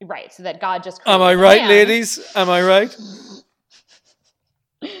 Right, so that God just created Am I right, ladies? Am I right?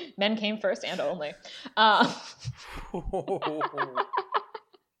 Men came first and only.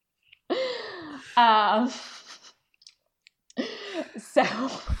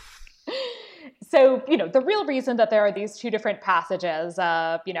 So, the real reason that there are these 2 different passages,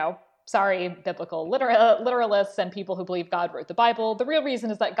 sorry, biblical literalists and people who believe God wrote the Bible, the real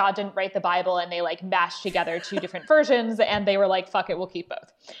reason is that God didn't write the Bible and they like mashed together 2 different versions and they were like, fuck it, we'll keep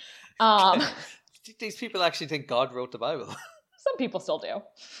both. These people actually think God wrote the Bible. Some people still do.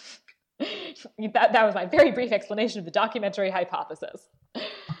 That was my very brief explanation of the documentary hypothesis.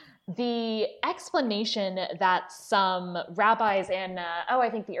 The explanation that some rabbis in, I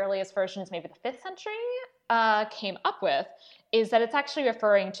think the earliest version is maybe the 5th century, came up with is that it's actually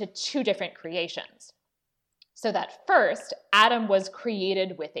referring to 2 different creations. So that first, Adam was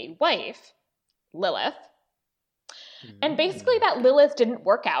created with a wife, Lilith. And basically that Lilith didn't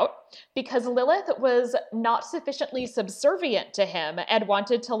work out because Lilith was not sufficiently subservient to him and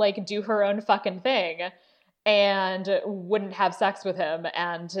wanted to like do her own fucking thing and wouldn't have sex with him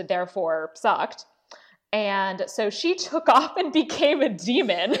and therefore sucked. And so she took off and became a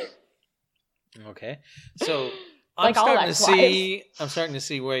demon. Okay. So like I'm starting to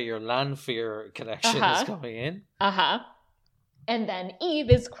see where your Lanfear connection is coming in. And then Eve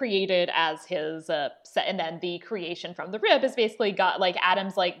is created as his, and then the creation from the rib is basically God, like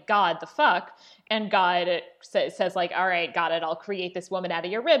Adam's like, God, the fuck. And God says like, all right, got it. I'll create this woman out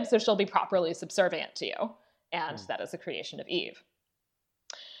of your rib so she'll be properly subservient to you. And that is the creation of Eve.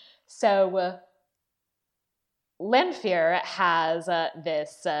 So Lanfear has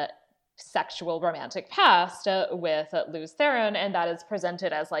this sexual romantic past with Luz Theron, and that is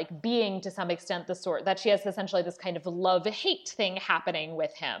presented as like being to some extent the sort that she has essentially this kind of love-hate thing happening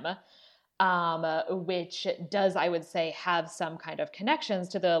with him. which does, I would say, have some kind of connections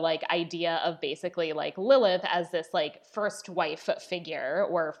to the like idea of basically like Lilith as this like first wife figure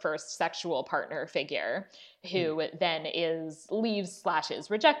or first sexual partner figure who then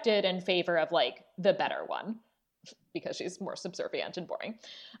leaves/is rejected in favor of like the better one because she's more subservient and boring.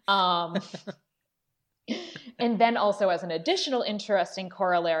 And then also as an additional interesting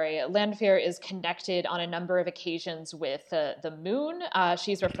corollary, Lanfear is connected on a number of occasions with the moon.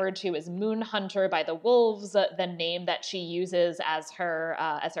 She's referred to as Moon Hunter by the wolves, the name that she uses as her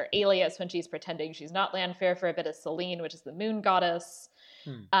alias when she's pretending she's not Lanfear for a bit of Selene, which is the moon goddess.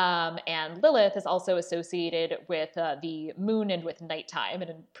 And Lilith is also associated with the moon and with nighttime,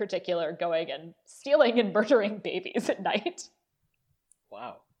 and in particular going and stealing and murdering babies at night.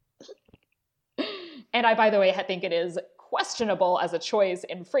 Wow. And I, by the way, think it is questionable as a choice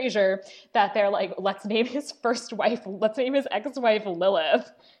in Frasier that they're like, let's name his ex-wife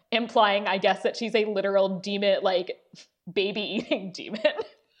Lilith, implying, I guess, that she's a literal demon, like baby-eating demon.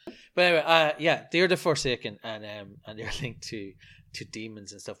 But anyway, yeah, they're the Forsaken, and they're linked to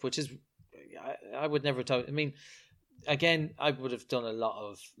demons and stuff, which is, I would never talk. I mean, again, I would have done a lot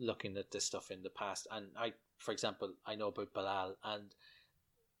of looking at this stuff in the past, and for example, I know about Belial, and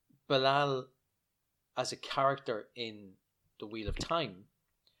Belial as a character in The Wheel of Time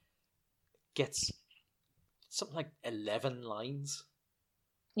gets something like 11 lines.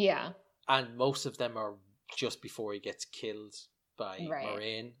 Yeah. And most of them are just before he gets killed by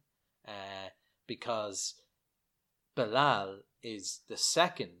Moiraine, because Belial is the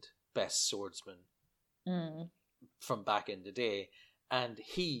second best swordsman from back in the day, and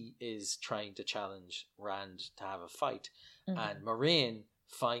he is trying to challenge Rand to have a fight. And Moiraine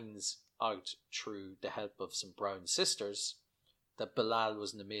finds out through the help of some brown sisters that Belial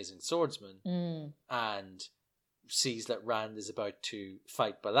was an amazing swordsman, and sees that Rand is about to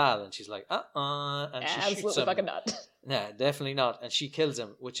fight Belial, and she's like, and she absolutely shoots him. fucking not. Nah, definitely not. And she kills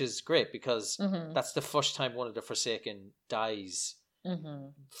him, which is great because that's the first time one of the Forsaken dies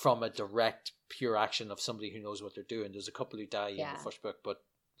from a direct, pure action of somebody who knows what they're doing. There's a couple who die in the first book, but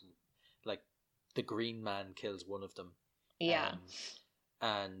like the Green Man kills one of them. Yeah.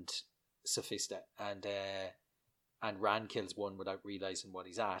 And Sophista, and Rand kills one without realizing what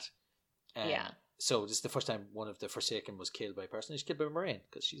he's at. So this is the first time one of the Forsaken was killed by a person. She's killed by Moiraine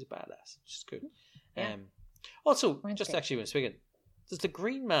because she's a badass, which is good. Yeah. Also, just actually when speaking, does the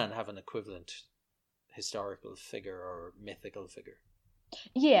Green Man have an equivalent historical figure or mythical figure?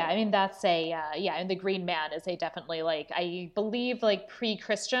 Yeah, I mean that's and the Green Man is a definitely like I believe like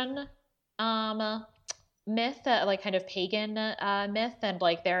pre-Christian myth, like kind of pagan myth, and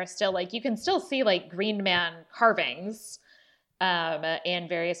like there are still like you can still see like Green Man carvings in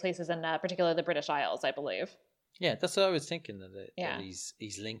various places in particularly the British Isles, I believe. Yeah, that's what I was thinking, that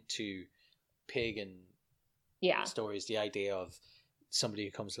he's linked to pagan stories, the idea of somebody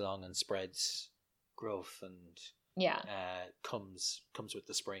who comes along and spreads growth and comes with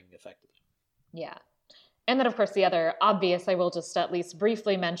the spring effectively. Yeah. And then, of course, the other obvious, I will just at least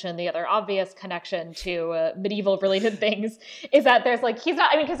briefly mention, the other obvious connection to medieval-related things is that there's like,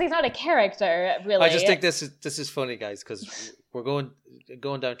 because he's not a character, really. I just think this is funny, guys, because we're going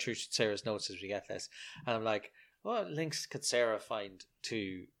down through Sarah's notes as we get this, and I'm like, what links could Sarah find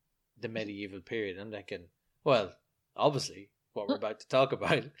to the medieval period? I'm thinking, well, obviously, what we're about to talk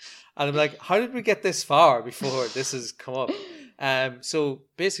about. And I'm like, how did we get this far before this has come up? So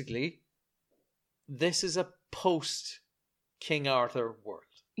basically, this is a post King Arthur world.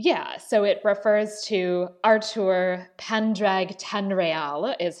 Yeah, so it refers to Arthur Pendrag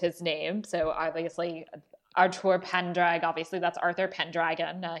Tenreal is his name. So obviously Arthur Pendrag, obviously that's Arthur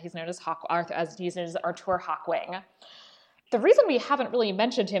Pendragon. He's known as Arthur Hawkwing. The reason we haven't really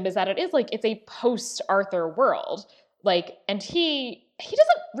mentioned him is that it's a post Arthur world. Like, and he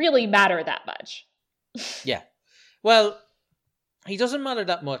doesn't really matter that much. Yeah. Well, he doesn't matter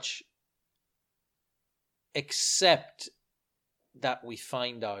that much, except that we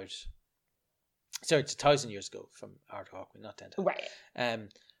find out. Sorry, it's 1,000 years ago from Arthur Hawkwing, not 10,000. Right.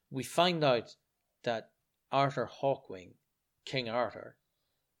 We find out that Arthur Hawkwing, King Arthur,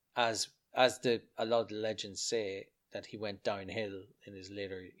 as a lot of the legends say, that he went downhill in his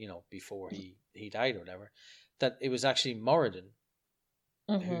later, before he died or whatever, that it was actually Moradin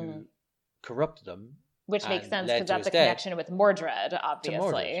who corrupted him. Which makes sense because that's a connection with Mordred,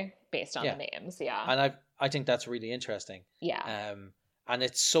 obviously, based on the names. Yeah. And I think that's really interesting. Yeah. And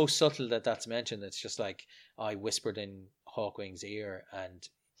it's so subtle that that's mentioned. It's just like, I whispered in Hawkwing's ear, and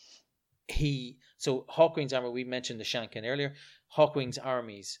so Hawkwing's army, we mentioned the Shankin earlier, Hawkwing's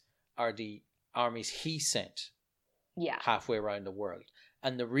armies are the armies he sent halfway around the world.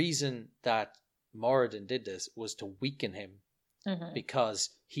 And the reason that Moradin did this was to weaken him, because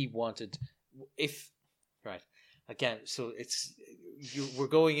he wanted, again, so we're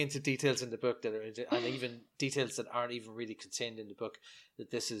going into details in the book that are, and even details that aren't even really contained in the book,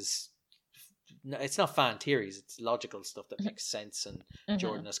 that this is, it's not fan theories, it's logical stuff that makes sense, and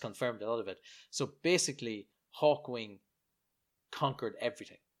Jordan has confirmed a lot of it. So basically, Hawkwing conquered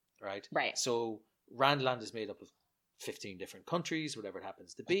everything, right? Right. So Randland is made up of 15 different countries, whatever it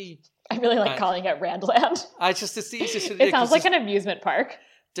happens to be. I really like calling it Randland. It's the easiest. It sounds like an amusement park.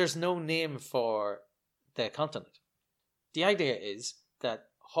 There's no name for the continent. The idea is that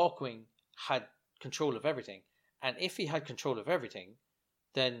Hawkwing had control of everything, and if he had control of everything,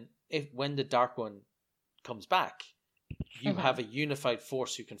 then when the Dark One comes back, you have a unified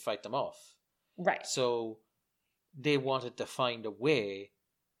force who can fight them off. Right. So they wanted to find a way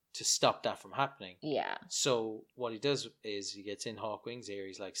to stop that from happening. Yeah. So what he does is he gets in Hawkwing's ear.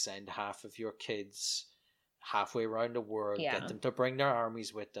 He's like, send half of your kids halfway around the world, get them to bring their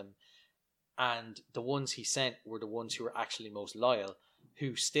armies with them. And the ones he sent were the ones who were actually most loyal,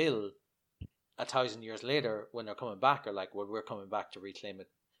 who still, 1,000 years later, when they're coming back, are like, well, we're coming back to reclaim it.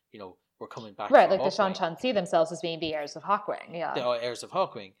 You know, we're coming back. Right, like Hawkwing. The Shan-Chan see themselves as being the heirs of Hawkwing. Yeah. The heirs of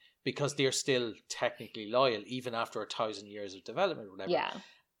Hawkwing, because they're still technically loyal, even after 1,000 years of development or whatever. Yeah.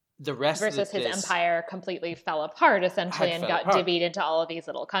 The rest versus of his empire completely fell apart, essentially, and got divvied into all of these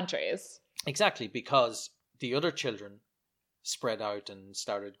little countries. Exactly, because the other children spread out and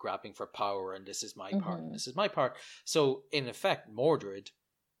started grabbing for power, and this is my part, and this is my part. So, in effect, Mordred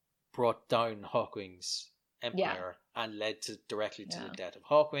brought down Hawkwing's empire and led directly to the death of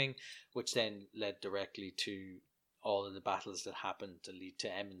Hawkwing, which then led directly to all of the battles that happened to lead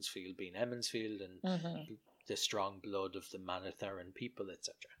to Emmonsfield being Emmonsfield, and the strong blood of the Manetheren people,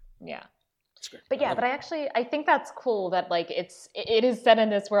 etc. Yeah. That's great. But yeah, I think that's cool that like it is set in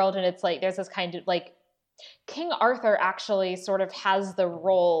this world, and it's like there's this kind of like King Arthur actually sort of has the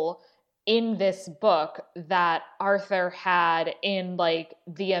role in this book that Arthur had in like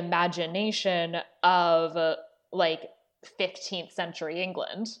the imagination of like 15th century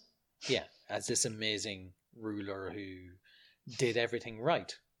England. Yeah, as this amazing ruler who did everything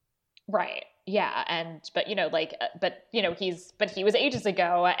right. Right. Yeah, but he was ages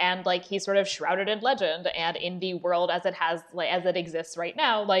ago, and like he's sort of shrouded in legend, and in the world as it exists right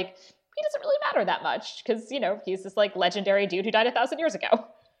now, like he doesn't really matter that much because he's this like legendary dude who died 1,000 years ago.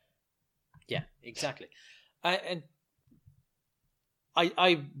 Yeah, exactly. And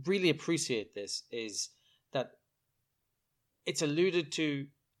I really appreciate this is that it's alluded to,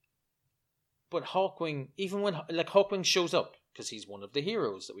 but Hawkwing, even when like Hawkwing shows up, because he's one of the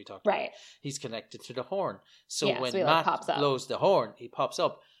heroes that we talked about. He's connected to the horn. So when Matt blows the horn, he pops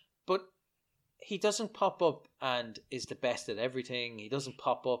up. But he doesn't pop up and is the best at everything. He doesn't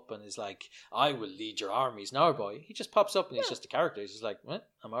pop up and is like, I will lead your armies now, boy. He just pops up and he's just a character. He's just like, well,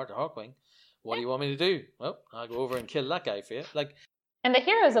 I'm Arthur Hawkwing. What do you want me to do? Well, I'll go over and kill that guy for you. Like, and the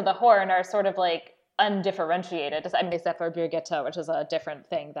heroes of the horn are sort of like undifferentiated, except for Birgitte, which is a different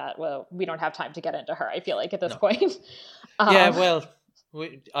thing that we don't have time to get into her, I feel like, at this point. I'd love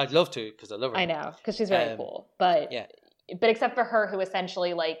to, because I love her. I know, because she's very cool, but except for her, who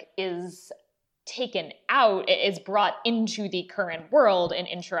essentially like is taken out, is brought into the current world in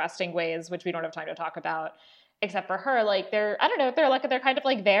interesting ways, which we don't have time to talk about. Except for her, like they're kind of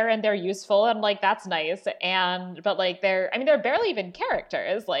like there and they're useful and like that's nice, but like they're barely even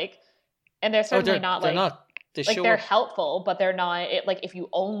characters, like. And they're certainly they're helpful, but they're not. If you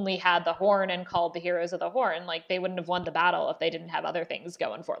only had the horn and called the heroes of the horn, like they wouldn't have won the battle if they didn't have other things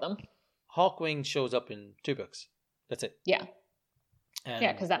going for them. Hawkwing shows up in 2 books. That's it. Yeah.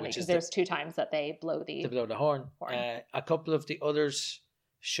 Because there's 2 times that they blow the horn. A couple of the others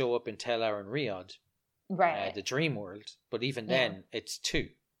show up in Tel Arin Riyadh, right? The Dream World, but even then it's 2.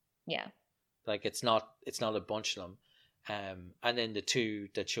 Yeah. Like it's not a bunch of them. And then the 2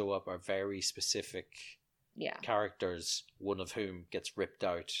 that show up are very specific characters, one of whom gets ripped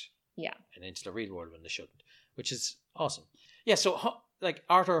out and into the real world when they shouldn't, which is awesome. Yeah, so like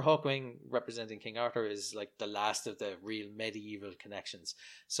Arthur Hawkwing representing King Arthur is like the last of the real medieval connections.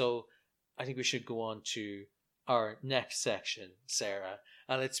 So I think we should go on to our next section, Sarah.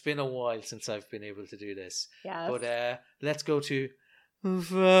 And it's been a while since I've been able to do this. Yes. But let's go to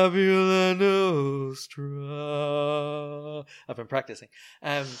Fabula Nostra. I've been practicing.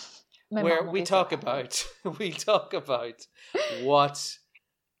 Where we talk about what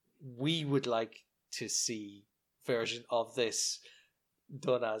we would like to see version of this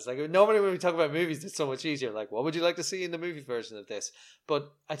done as. Like normally when we talk about movies, it's so much easier. Like, what would you like to see in the movie version of this?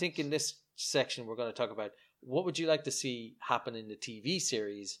 But I think in this section we're going to talk about what would you like to see happen in the TV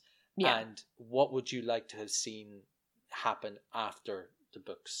series, Yeah. and what would you like to have seen happen after the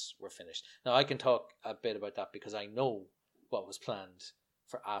books were finished? Now, I can talk a bit about that because I know what was planned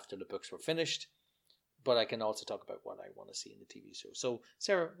for after the books were finished, but I can also talk about what I want to see in the TV show. So,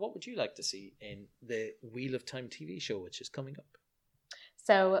 Sarah, what would you like to see in the Wheel of Time TV show, which is coming up?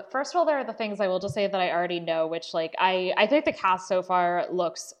 So first of all, there are the things I will just say that I already know, which like I think the cast so far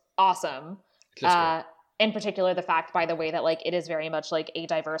looks awesome. It looks great. In particular, the fact, by the way, that like it is very much like a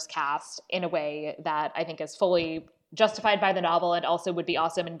diverse cast in a way that I think is fully justified by the novel and also would be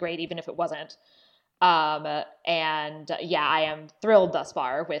awesome and great even if it wasn't. And yeah, I am thrilled thus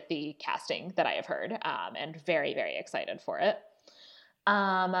far with the casting that I have heard, and very, very excited for it.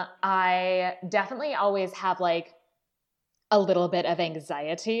 I definitely always have like a little bit of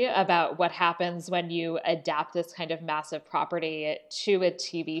anxiety about what happens when you adapt this kind of massive property to a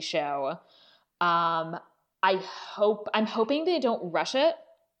TV show. I'm hoping they don't rush it.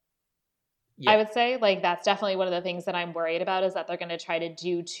 Yeah. I would say like that's definitely one of the things that I'm worried about, is that they're going to try to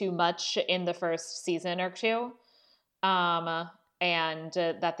do too much in the first season or two. And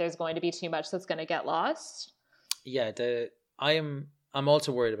that there's going to be too much that's going to get lost. Yeah, I'm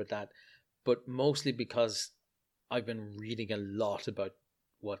also worried about that, but mostly because I've been reading a lot about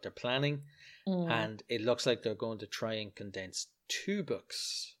what they're planning, and it looks like they're going to try and condense 2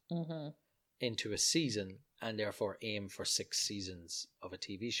 books into a season, and therefore aim for 6 seasons of a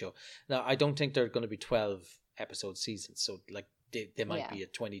TV show. Now, I don't think they're going to be 12 episode seasons, so like they might be a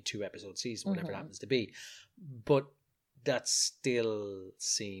 22 episode season, whatever it happens to be, but that still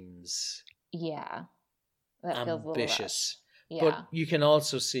seems that feels ambitious. a little But you can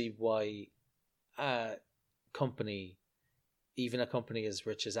also see why a company as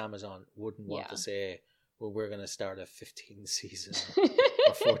rich as Amazon wouldn't want to say, well, we're going to start a 15 season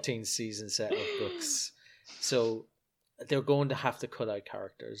or 14 season set of books. So they're going to have to cut out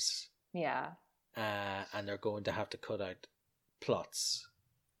characters. Yeah. And they're going to have to cut out plots.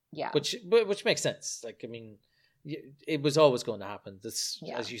 Yeah. Which makes sense. Like, I mean, it was always going to happen. This,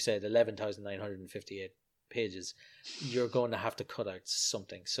 as you said, 11,958 pages. You're going to have to cut out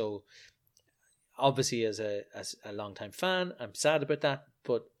something. So obviously, as a long-time fan, I'm sad about that.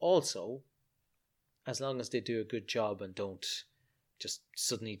 But also, as long as they do a good job and don't just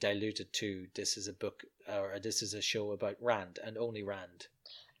suddenly dilute it to this is a book or this is a show about Rand and only Rand.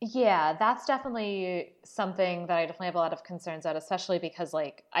 Yeah, that's definitely something that I definitely have a lot of concerns about, especially because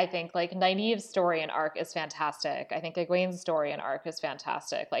like I think like Nynaeve's story and arc is fantastic. I think Egwene's story and arc is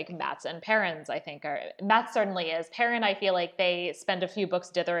fantastic. Like Matt's and Perrin's, I think Matt certainly is. Perrin, I feel like they spend a few books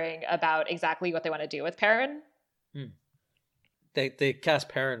dithering about exactly what they want to do with Perrin. They cast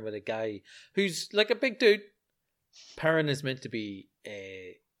Perrin with a guy who's like a big dude. Perrin is meant to be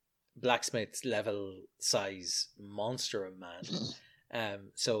a blacksmith level size monster of man.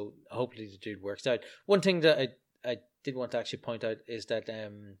 So hopefully the dude works out. One thing that I did want to actually point out is that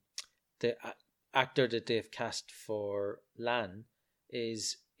the actor that they've cast for Lan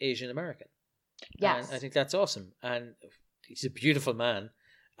is Asian American. Yes. And I think that's awesome. And he's a beautiful man,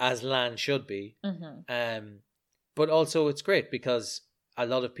 as Lan should be. But also it's great because a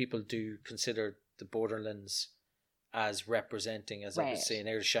lot of people do consider the Borderlands as representing, as I was saying,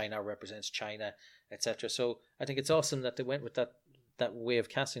 Air China represents China, etc. So I think it's awesome that they went with that way of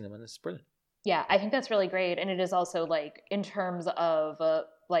casting them, and it's brilliant. Yeah, I think that's really great. And it is also like in terms of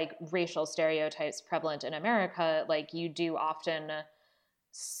like racial stereotypes prevalent in America, like you do often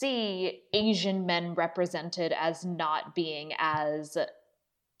see Asian men represented as not being as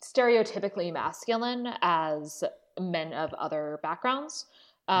stereotypically masculine as men of other backgrounds.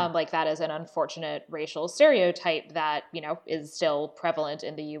 Like that is an unfortunate racial stereotype that, you know, is still prevalent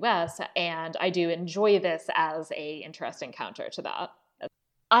in the US. And I do enjoy this as a interesting counter to that.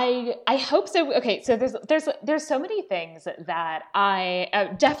 I hope so. Okay, so there's so many things that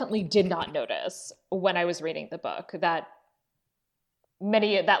I definitely did not notice when I was reading the book, that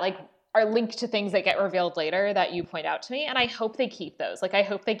many that like are linked to things that get revealed later that you point out to me, and I hope they keep those. Like I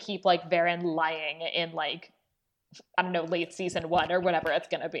hope they keep like Varen lying in like, I don't know, late season 1 or whatever it's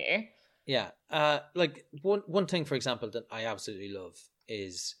gonna be. Yeah. Like one thing, for example, that I absolutely love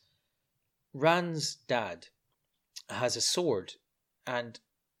is Rand's dad has a sword, and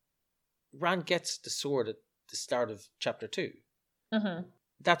Rand gets the sword at the start of chapter 2.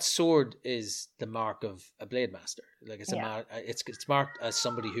 That sword is the mark of a blade master. Like it's it's marked as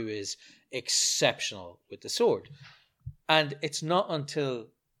somebody who is exceptional with the sword, and it's not until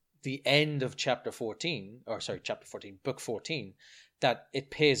the end of chapter 14, book 14, that it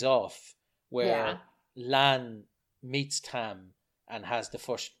pays off, where Lan meets Tam and has the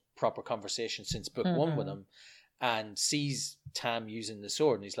first proper conversation since book one with him, and sees Tam using the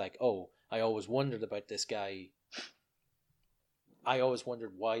sword, and he's like, "Oh, I always wondered about this guy. I always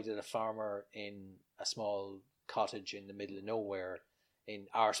wondered why did a farmer in a small cottage in the middle of nowhere in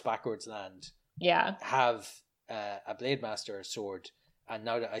arse backwards land have a Blade Master sword, and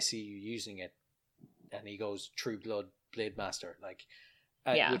now that I see you using it," and he goes, "True blood Blade Master," like,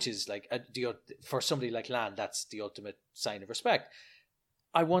 which is like for somebody like Lan, that's the ultimate sign of respect.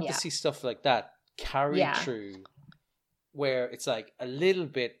 I want to see stuff like that carried through, where it's like a little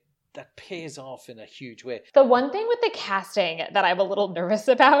bit that pays off in a huge way. The one thing with the casting that I'm a little nervous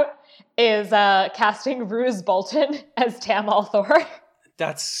about is casting Roose Bolton as Tam al'Thor.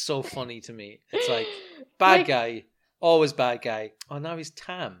 That's so funny to me. It's like, bad guy, always bad guy. Oh, now he's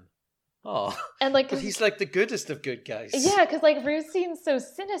Tam. Oh, and like, but he's like the goodest of good guys. Yeah, because like Roose seems so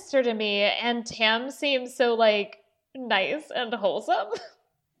sinister to me, and Tam seems so like nice and wholesome.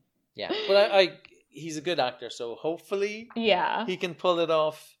 Yeah, but he's a good actor, so hopefully he can pull it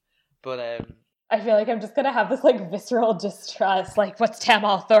off. But I feel like I'm just gonna have this like visceral distrust. Like, what's Tam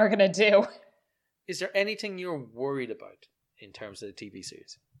al'Thor gonna do? Is there anything you're worried about in terms of the TV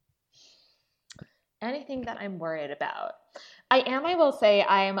series? Anything that I'm worried about? I will say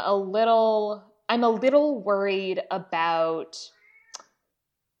I'm a little worried about,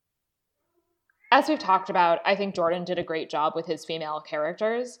 as we've talked about, I think Jordan did a great job with his female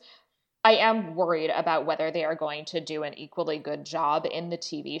characters. I am worried about whether they are going to do an equally good job in the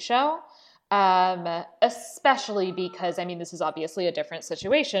TV show. Especially because, I mean, this is obviously a different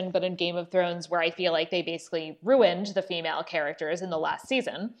situation, but in Game of Thrones, where I feel like they basically ruined the female characters in the last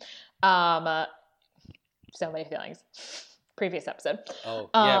season. So many feelings. Previous episode. Oh,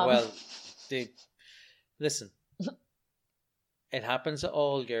 yeah, well, listen. It happens to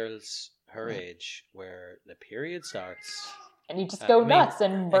all girls her age, where the period starts. And you just go nuts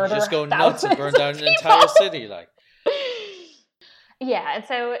and murder nuts and burn down an entire city, like. Yeah, and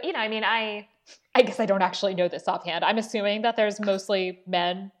so, you know, I mean, I guess I don't actually know this offhand. I'm assuming that there's mostly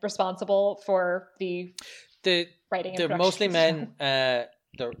men responsible for the writing and production. They're mostly men that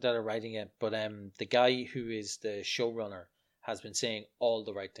are writing it, but the guy who is the showrunner has been saying all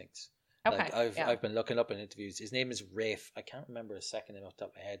the right things. Okay. Like I've been looking up in interviews. His name is Rafe. I can't remember his second name off the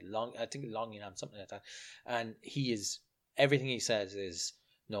top of my head. I think Longingham, something like that. And everything he says is,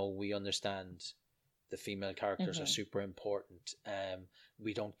 no, we understand the female characters are super important.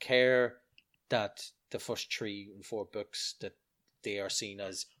 We don't care that the first 3 and 4 books that they are seen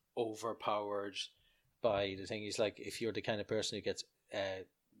as overpowered by the thing. He's like, if you're the kind of person who gets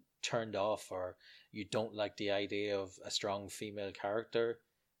turned off or you don't like the idea of a strong female character,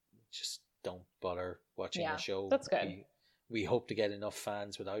 just don't bother watching the show. That's good. We hope to get enough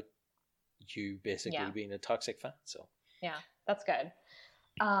fans without you basically being a toxic fan. So yeah, that's good.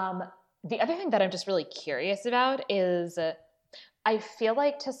 The other thing that I'm just really curious about is I feel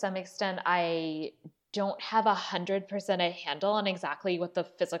like to some extent I don't have 100% a handle on exactly what the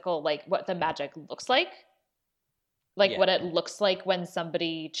physical, like what the magic looks like what it looks like when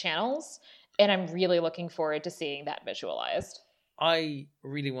somebody channels. And I'm really looking forward to seeing that visualized.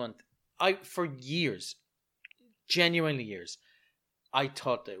 For years, genuinely years, I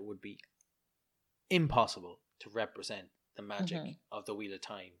thought that it would be impossible to represent the magic of the Wheel of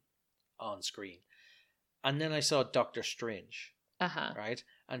Time on screen. And then I saw Doctor Strange, right?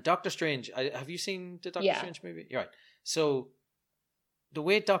 And Doctor Strange, have you seen the Doctor Strange movie? You're right. So the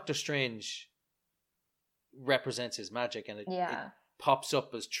way Doctor Strange represents his magic, and it pops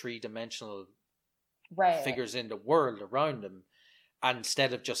up as 3-dimensional figures in the world around him, and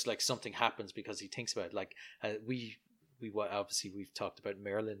instead of just like something happens because he thinks about it, like we obviously we've talked about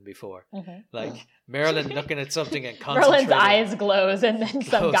Merlin before, like Merlin looking at something and concentrating. Merlin's eyes glows and then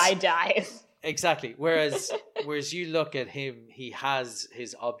some guy dies. Exactly. Whereas you look at him, he has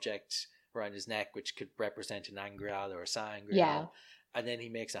his object around his neck, which could represent an Angreal or a Sangreal, and then he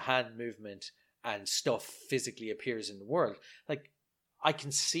makes a hand movement and stuff physically appears in the world. Like, I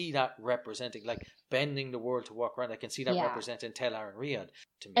can see that representing, like, bending the world to walk around. I can see that representing Tel Arin-Riyadh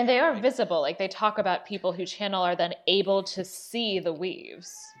to me. And they are visible. Like, they talk about people who channel are then able to see the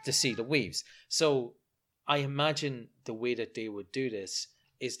weaves. So I imagine the way that they would do this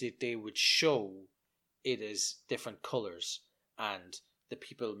is that they would show it as different colors and the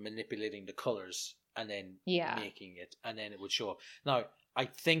people manipulating the colors and then making it, and then it would show up. Now, I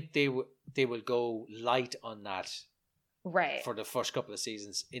think they will go light on that for the first couple of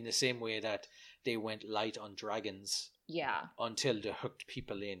seasons, in the same way that they went light on dragons until they hooked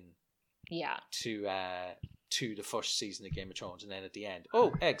people in to the first season of Game of Thrones, and then at the end,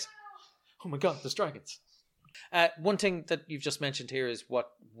 eggs, oh my god, there's dragons. One thing that you've just mentioned here is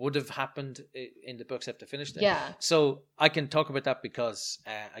what would have happened in the books if they finished it. Yeah. So I can talk about that because,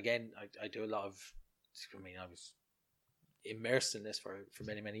 again, I do a lot of, I was immersed in this for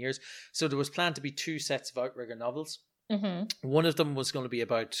many, many years. So there was planned to be 2 sets of Outrigger novels. Mm-hmm. One of them was going to be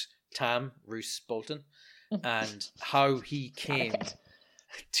about Tam, Roose Bolton, and how he came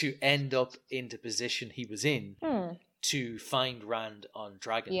to end up in the position he was in to find Rand on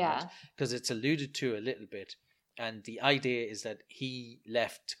Dragonheart. Because it's alluded to a little bit. And the idea is that he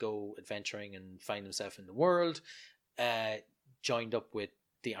left to go adventuring and find himself in the world, joined up with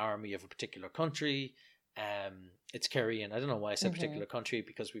the army of a particular country. It's Korean. I don't know why I said particular country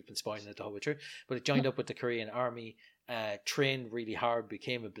because we've been spoiling it the whole way through. But it joined up with the Korean army, trained really hard,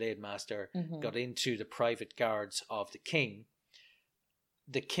 became a blade master, got into the private guards of the king.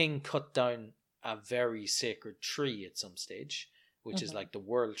 The king cut down a very sacred tree at some stage, which is like the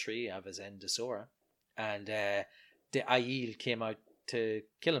world tree, Avazen de Sora. And the Aiel came out to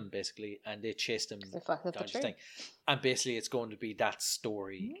kill him, basically, and they chased him down the thing. And basically it's going to be that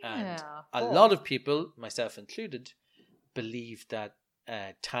story. And a lot of people, myself included, believe that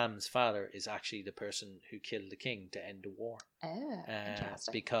Tam's father is actually the person who killed the king to end the war.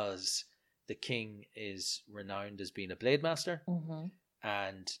 Interesting. Because the king is renowned as being a blade master,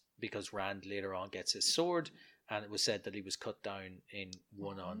 and because Rand later on gets his sword, and it was said that he was cut down in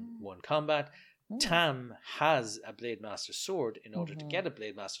one-on-one combat. Tam has a Blade Master sword. In order to get a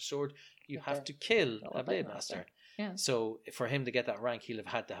Blade Master sword, you have to kill a Blade Master. Yeah. So for him to get that rank, he'll have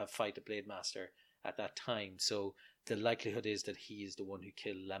had to have fight a Blade Master at that time. So the likelihood is that he is the one who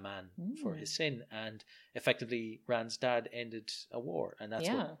killed Laman for his sin. And effectively, Rand's dad ended a war. And that's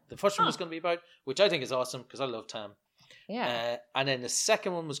what the first one was going to be about, which I think is awesome because I love Tam. Yeah. And then the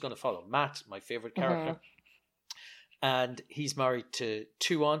second one was going to follow Mat, my favorite character. And he's married to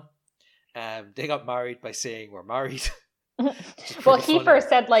Tuon. They got married by saying we're married. Well, he first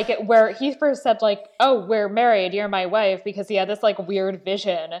said oh, we're married, you're my wife, because he had this like weird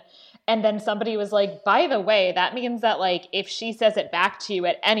vision. And then somebody was like, by the way, that means that like if she says it back to you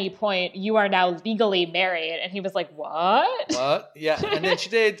at any point, you are now legally married. And he was like, what? Yeah. And then she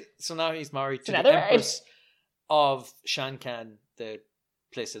did. So now he's married to the Empress of Shankan, the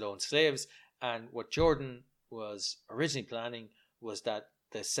place that owns slaves. And what Jordan was originally planning was that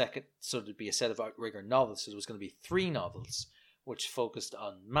the second, so there'd be a set of Outrigger novels. So there was going to be 3 novels, which focused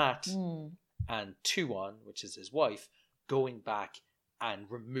on Mat and Tuon, which is his wife, going back and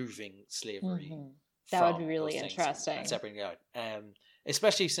removing slavery. That would be really interesting. And separating it out.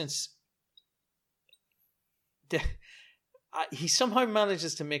 Especially since he somehow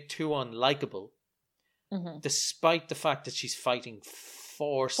manages to make Tuon likable, despite the fact that she's fighting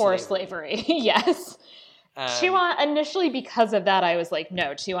for slavery. Yes. Tuon, initially because of that, I was like,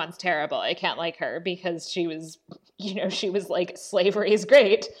 no, Tuon's terrible. I can't like her because she was like, slavery is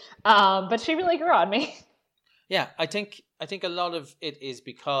great. But she really grew on me. Yeah, I think a lot of it is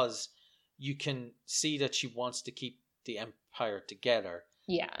because you can see that she wants to keep the empire together.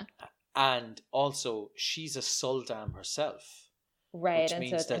 Yeah. And also, she's a Suldam herself. Right, and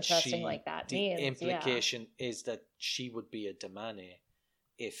so it's interesting like that. The implication is that she would be a Damane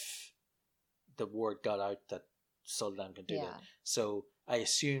if the word got out that Suldam can do that. So I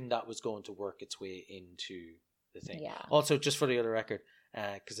assume that was going to work its way into the thing. Yeah. Also, just for the other record,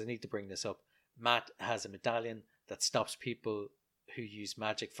 because I need to bring this up, Mat has a medallion that stops people who use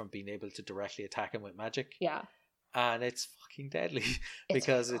magic from being able to directly attack him with magic. Yeah. And it's fucking deadly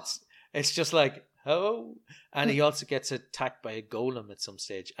because it's just like, oh. And he also gets attacked by a golem at some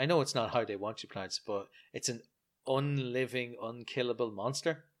stage. I know it's not how they want you to pronounce it, but it's an unliving, unkillable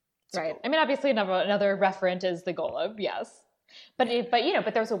monster. Right. I mean, obviously another referent is the golem, yes. But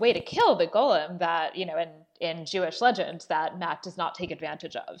there's a way to kill the golem that, in Jewish legend that Mat does not take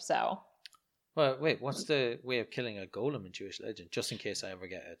advantage of, so. Well, wait, what's the way of killing a golem in Jewish legend, just in case I ever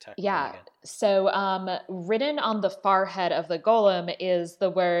get attacked? Yeah, again? So written on the forehead of the golem is the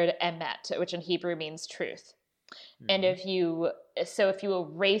word emet, which in Hebrew means truth. And if you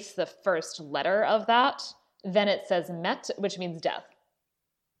erase the first letter of that, then it says met, which means death.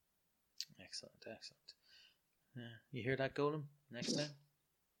 Excellent. Yeah. You hear that, golem? Next time?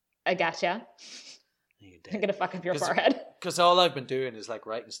 I gotcha. I'm going to fuck up your forehead. Because all I've been doing is like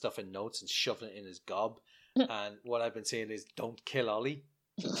writing stuff in notes and shoving it in his gob. And what I've been saying is, don't kill Ollie.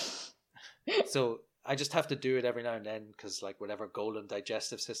 So I just have to do it every now and then because like whatever golem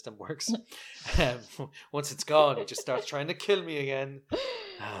digestive system works. Once it's gone, it just starts trying to kill me again.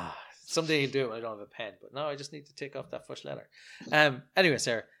 Someday you'll do it when I don't have a pen. But no, I just need to take off that first letter. Anyway,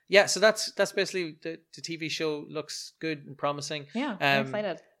 Sarah. Yeah, so that's basically the TV show looks good and promising. Yeah, I'm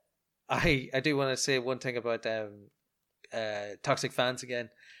excited. I do want to say one thing about Toxic Fans again,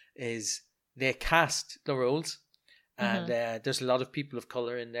 is they cast the roles, and there's a lot of people of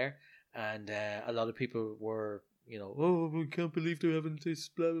color in there, and a lot of people were, oh, I can't believe they're having this,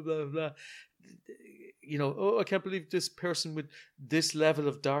 blah blah blah blah. Oh, I can't believe this person with this level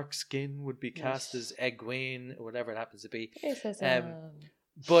of dark skin would be cast as Egwene or whatever it happens to be.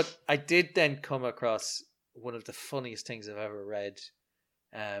 But I did then come across one of the funniest things I've ever read,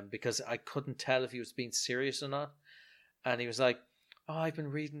 because I couldn't tell if he was being serious or not. And he was like, oh, I've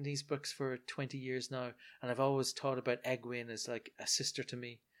been reading these books for 20 years now, and I've always thought about Egwene as like a sister to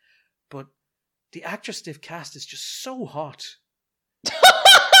me. But the actress they've cast is just so hot.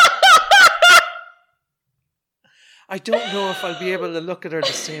 I don't know if I'll be able to look at her the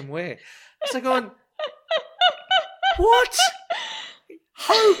same way. It's like going, what?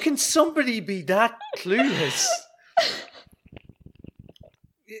 How can somebody be that clueless?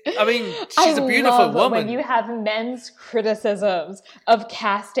 I mean, she's a beautiful woman. When you have men's criticisms of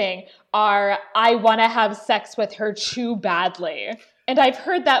casting are, I want to have sex with her too badly. And I've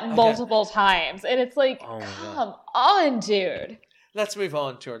heard that multiple times. And it's like, come on, dude. Let's move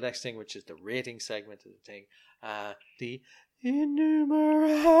on to our next thing, which is the rating segment of the thing. The Innumeratio.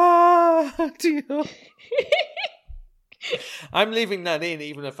 I'm leaving that in,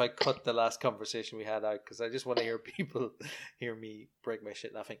 even if I cut the last conversation we had out, because I just want to hear people hear me break my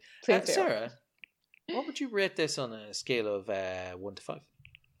shit laughing. Sarah, what would you rate this on a scale of 1 to 5?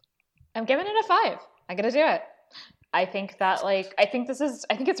 I'm giving it a 5. I'm gonna do it. I think that I think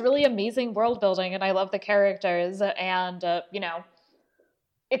it's really amazing world building, and I love the characters, and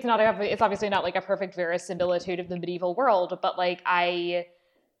it's obviously not like a perfect verisimilitude of the medieval world, but like I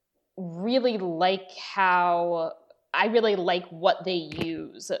really like what they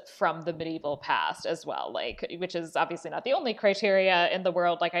use from the medieval past as well, which is obviously not the only criteria in the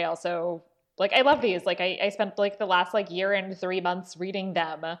world. Like I also I love these. Like I spent the last year and 3 months reading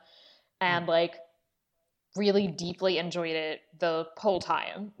them, and really deeply enjoyed it the whole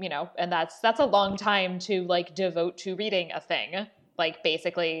time, and that's a long time to devote to reading a thing,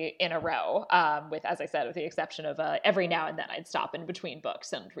 basically in a row, with, as I said, with the exception of every now and then I'd stop in between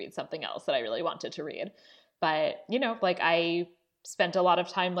books and read something else that I really wanted to read. But, I spent a lot of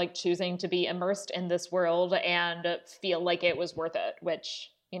time choosing to be immersed in this world and feel like it was worth it,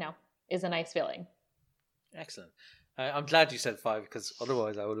 which, is a nice feeling. Excellent. I'm glad you said 5, because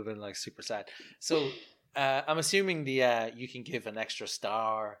otherwise I would have been super sad. So I'm assuming the you can give an extra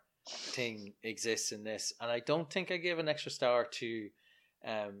star thing exists in this, and I don't think I gave an extra star to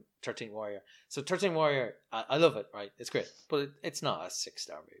 13th Warrior. So 13th Warrior, I love it, right? It's great, but it's not a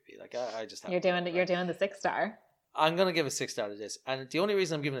 6-star movie. I just have you're doing the 6-star. I'm gonna give a 6-star to this, and the only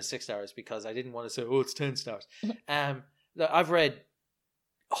reason I'm giving a 6-star is because I didn't want to say, oh, it's 10 stars. I've read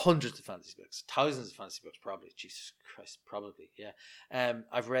hundreds of fantasy books, thousands of fantasy books, probably. Jesus Christ, probably, yeah.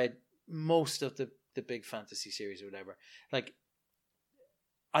 I've read most of the big fantasy series or whatever.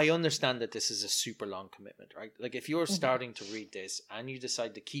 I understand that this is a super long commitment, right? If you're starting to read this and you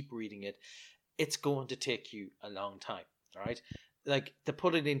decide to keep reading it, it's going to take you a long time, right? To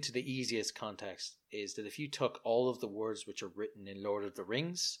put it into the easiest context is that if you took all of the words which are written in Lord of the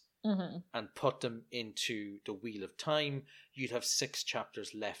Rings and put them into the Wheel of Time, you'd have 6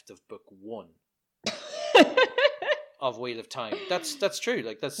 chapters left of book 1 of Wheel of Time. That's true.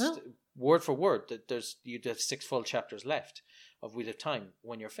 That's word for word. You'd have 6 full chapters left of Wheel of Time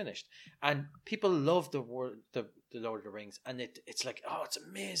when you're finished. And people love the Lord of the Rings, and it's oh, it's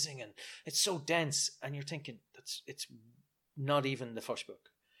amazing and it's so dense, and you're thinking it's not even the first book.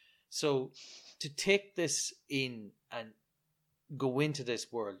 So to take this in and go into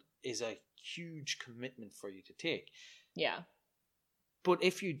this world is a huge commitment for you to take. Yeah. But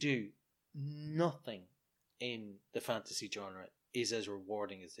if you do, nothing in the fantasy genre is as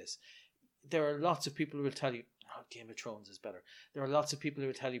rewarding as this. There are lots of people who will tell you, oh, Game of Thrones is better. There are lots of people who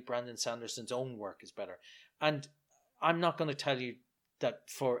will tell you Brandon Sanderson's own work is better. And I'm not going to tell you that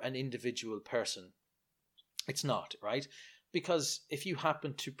for an individual person. It's not, right? Because if you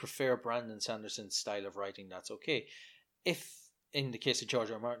happen to prefer Brandon Sanderson's style of writing, that's okay. If, in the case of George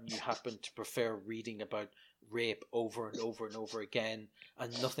R. R. Martin, you happen to prefer reading about rape over and over and over again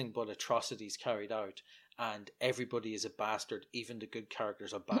and nothing but atrocities carried out, and everybody is a bastard, even the good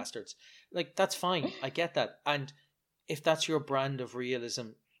characters are bastards, that's fine. I get that. And if that's your brand of realism,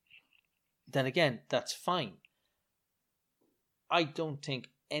 then again, that's fine. I don't think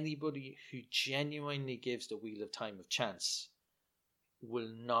anybody who genuinely gives the Wheel of Time a chance will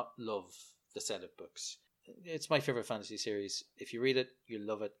not love the set of books. It's my favorite fantasy series. If you read it, you'll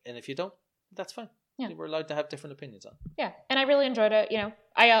love it, and if you don't, that's fine. we're allowed to have different opinions on. Yeah, and I really enjoyed it.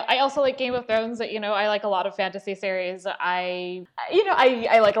 I also like Game of Thrones. I like a lot of fantasy series. I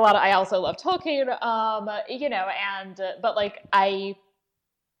like a lot of. I also love Tolkien. But like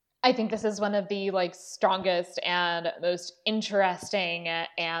I think this is one of the like strongest and most interesting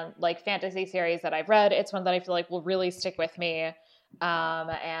and like fantasy series that I've read. It's one that I feel like will really stick with me.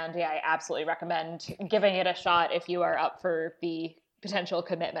 And yeah, I absolutely recommend giving it a shot if you are up for the potential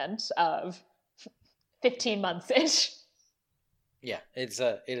commitment of 15 months-ish. Yeah, it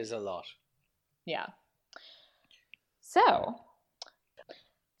is a lot. Yeah. So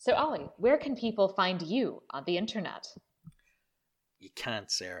Ollie, where can people find you on the internet? You can't,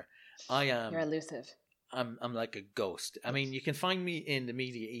 Sarah. You're elusive. I'm like a ghost. I mean, you can find me in the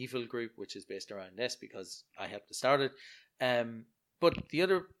Media Evil group, which is based around this because I helped to start it. But the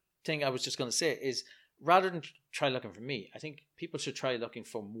other thing I was just going to say is, rather than try looking for me, I think people should try looking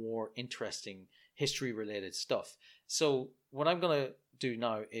for more interesting history-related stuff. So what I'm going to do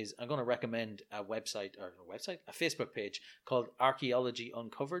now is I'm going to recommend a Facebook page called Archaeology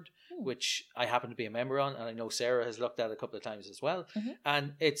Uncovered, which I happen to be a member on, and I know Sarah has looked at a couple of times as well. Mm-hmm.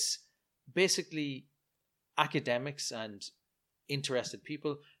 And it's basically academics and interested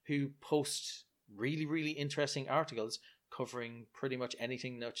people who post really, really interesting articles covering pretty much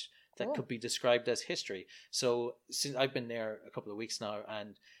anything that could be described as history. So since I've been there a couple of weeks now,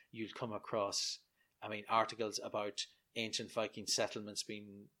 and you'll come across, articles about ancient Viking settlements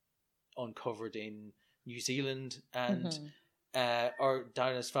being uncovered in New Zealand, and or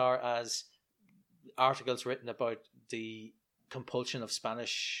down as far as articles written about the compulsion of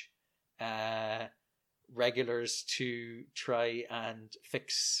Spanish regulars to try and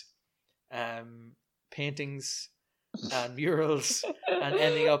fix paintings and murals and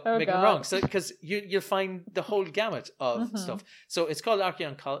ending up making them wrong. So because you'll find the whole gamut of stuff. So it's called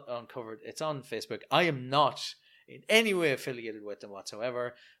Archaeology Uncovered. It's on Facebook. I am not in any way affiliated with them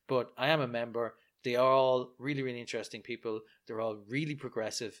whatsoever, but I am a member. They are all really, really interesting people. They're all really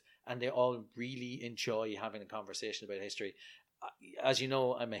progressive, and they all really enjoy having a conversation about history. As you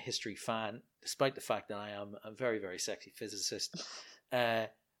know, I'm a history fan, despite the fact that I am a very, very sexy physicist. I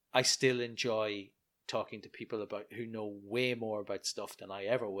still enjoy talking to people who know way more about stuff than I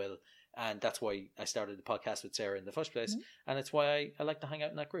ever will, and that's why I started the podcast with Sarah in the first place, and it's why I like to hang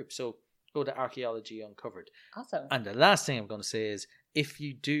out in that group. So go to Archaeology Uncovered. Awesome. And the last thing I'm going to say is, if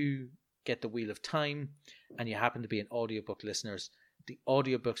you do get the Wheel of Time and you happen to be an audiobook listeners, the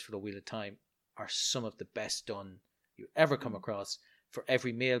audiobooks for the Wheel of Time are some of the best done you ever come across. For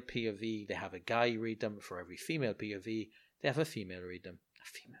every male POV, they have a guy read them. For every female POV, they have a female read them. A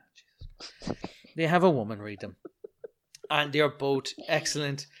female, Jesus. They have a woman read them, and they are both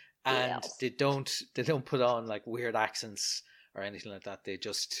excellent. And they don't put on like weird accents or anything like that. They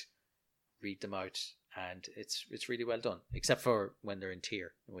just read them out, and it's really well done. Except for when they're in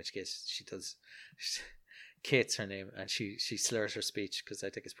tear, in which case she does. Kate's her name, and she slurs her speech because I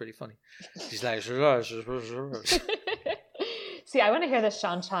think it's pretty funny. She's like, see, I want to hear the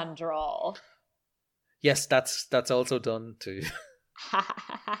Shan Chan drawl. Yes, that's also done too.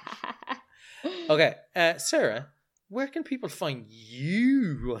 Okay, Sarah, where can people find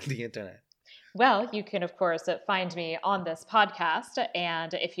you on the internet? Well, you can, of course, find me on this podcast.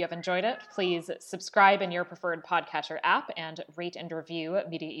 And if you have enjoyed it, please subscribe in your preferred podcatcher app and rate and review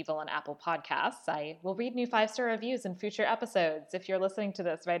Media Evil on Apple Podcasts. I will read new 5-star reviews in future episodes. If you're listening to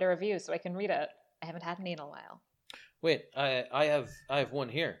this, write a review so I can read it. I haven't had any in a while. Wait, I have one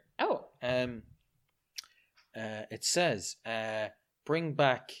here. Oh. It says, bring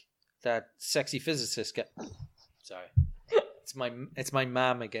back that sexy physicist guy. Sorry. It's my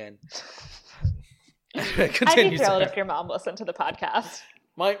mom again. I'd be thrilled if your mom listened to the podcast.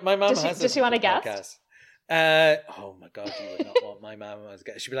 My mom does she want to guess? Oh my God, you would not want my mom as a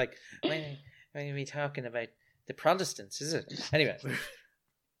guest. She'd be like, when are we talking about the Protestants, is it? Anyway.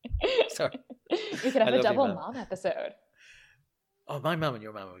 Sorry. We could have a double mom episode. Oh, my mom and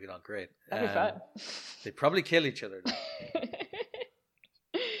your mom would get on great. That'd be fun. They'd probably kill each other.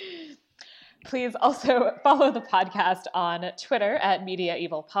 Please also follow the podcast on Twitter at Media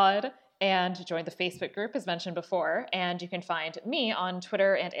Evil Pod and join the Facebook group as mentioned before. And you can find me on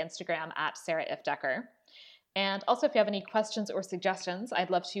Twitter and Instagram at Sarah Ifdecker. And also, if you have any questions or suggestions, I'd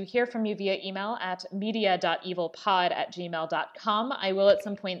love to hear from you via email at media.evilpod@gmail.com. I will at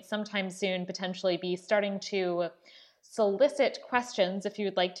some point, sometime soon, potentially be starting to solicit questions if you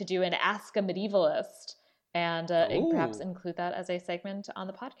would like to do an Ask a Medievalist and perhaps include that as a segment on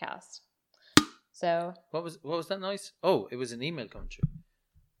the podcast. So what was that noise? Oh, it was an email coming through.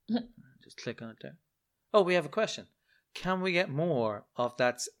 Just click on it there. Oh, we have a question. Can we get more of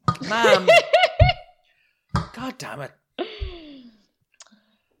that, ma'am? God damn it.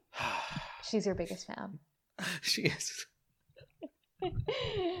 She's your biggest fan. She is.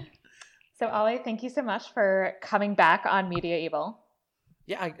 So, Ollie, thank you so much for coming back on Media Evil.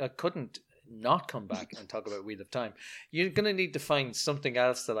 Yeah, I couldn't not come back and talk about Wheel of Time. You're going to need to find something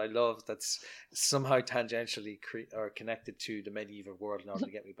else that I love that's somehow tangentially or connected to the medieval world in order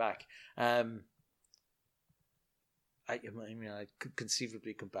to get me back. I could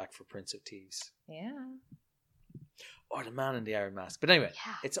conceivably come back for Prince of Thieves. Yeah. Or The Man in the Iron Mask. But anyway,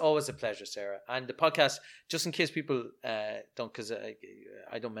 It's always a pleasure, Sarah. And the podcast, just in case people don't, because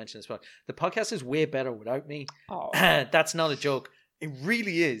I don't mention this, but the podcast is way better without me. Oh. That's not a joke. It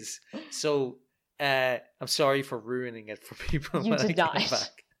really is. So I'm sorry for ruining it for people. You did not.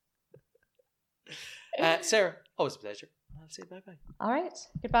 Back. Sarah, always a pleasure. I'll say bye-bye. All right.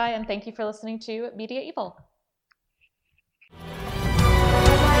 Goodbye, and thank you for listening to Media Evil.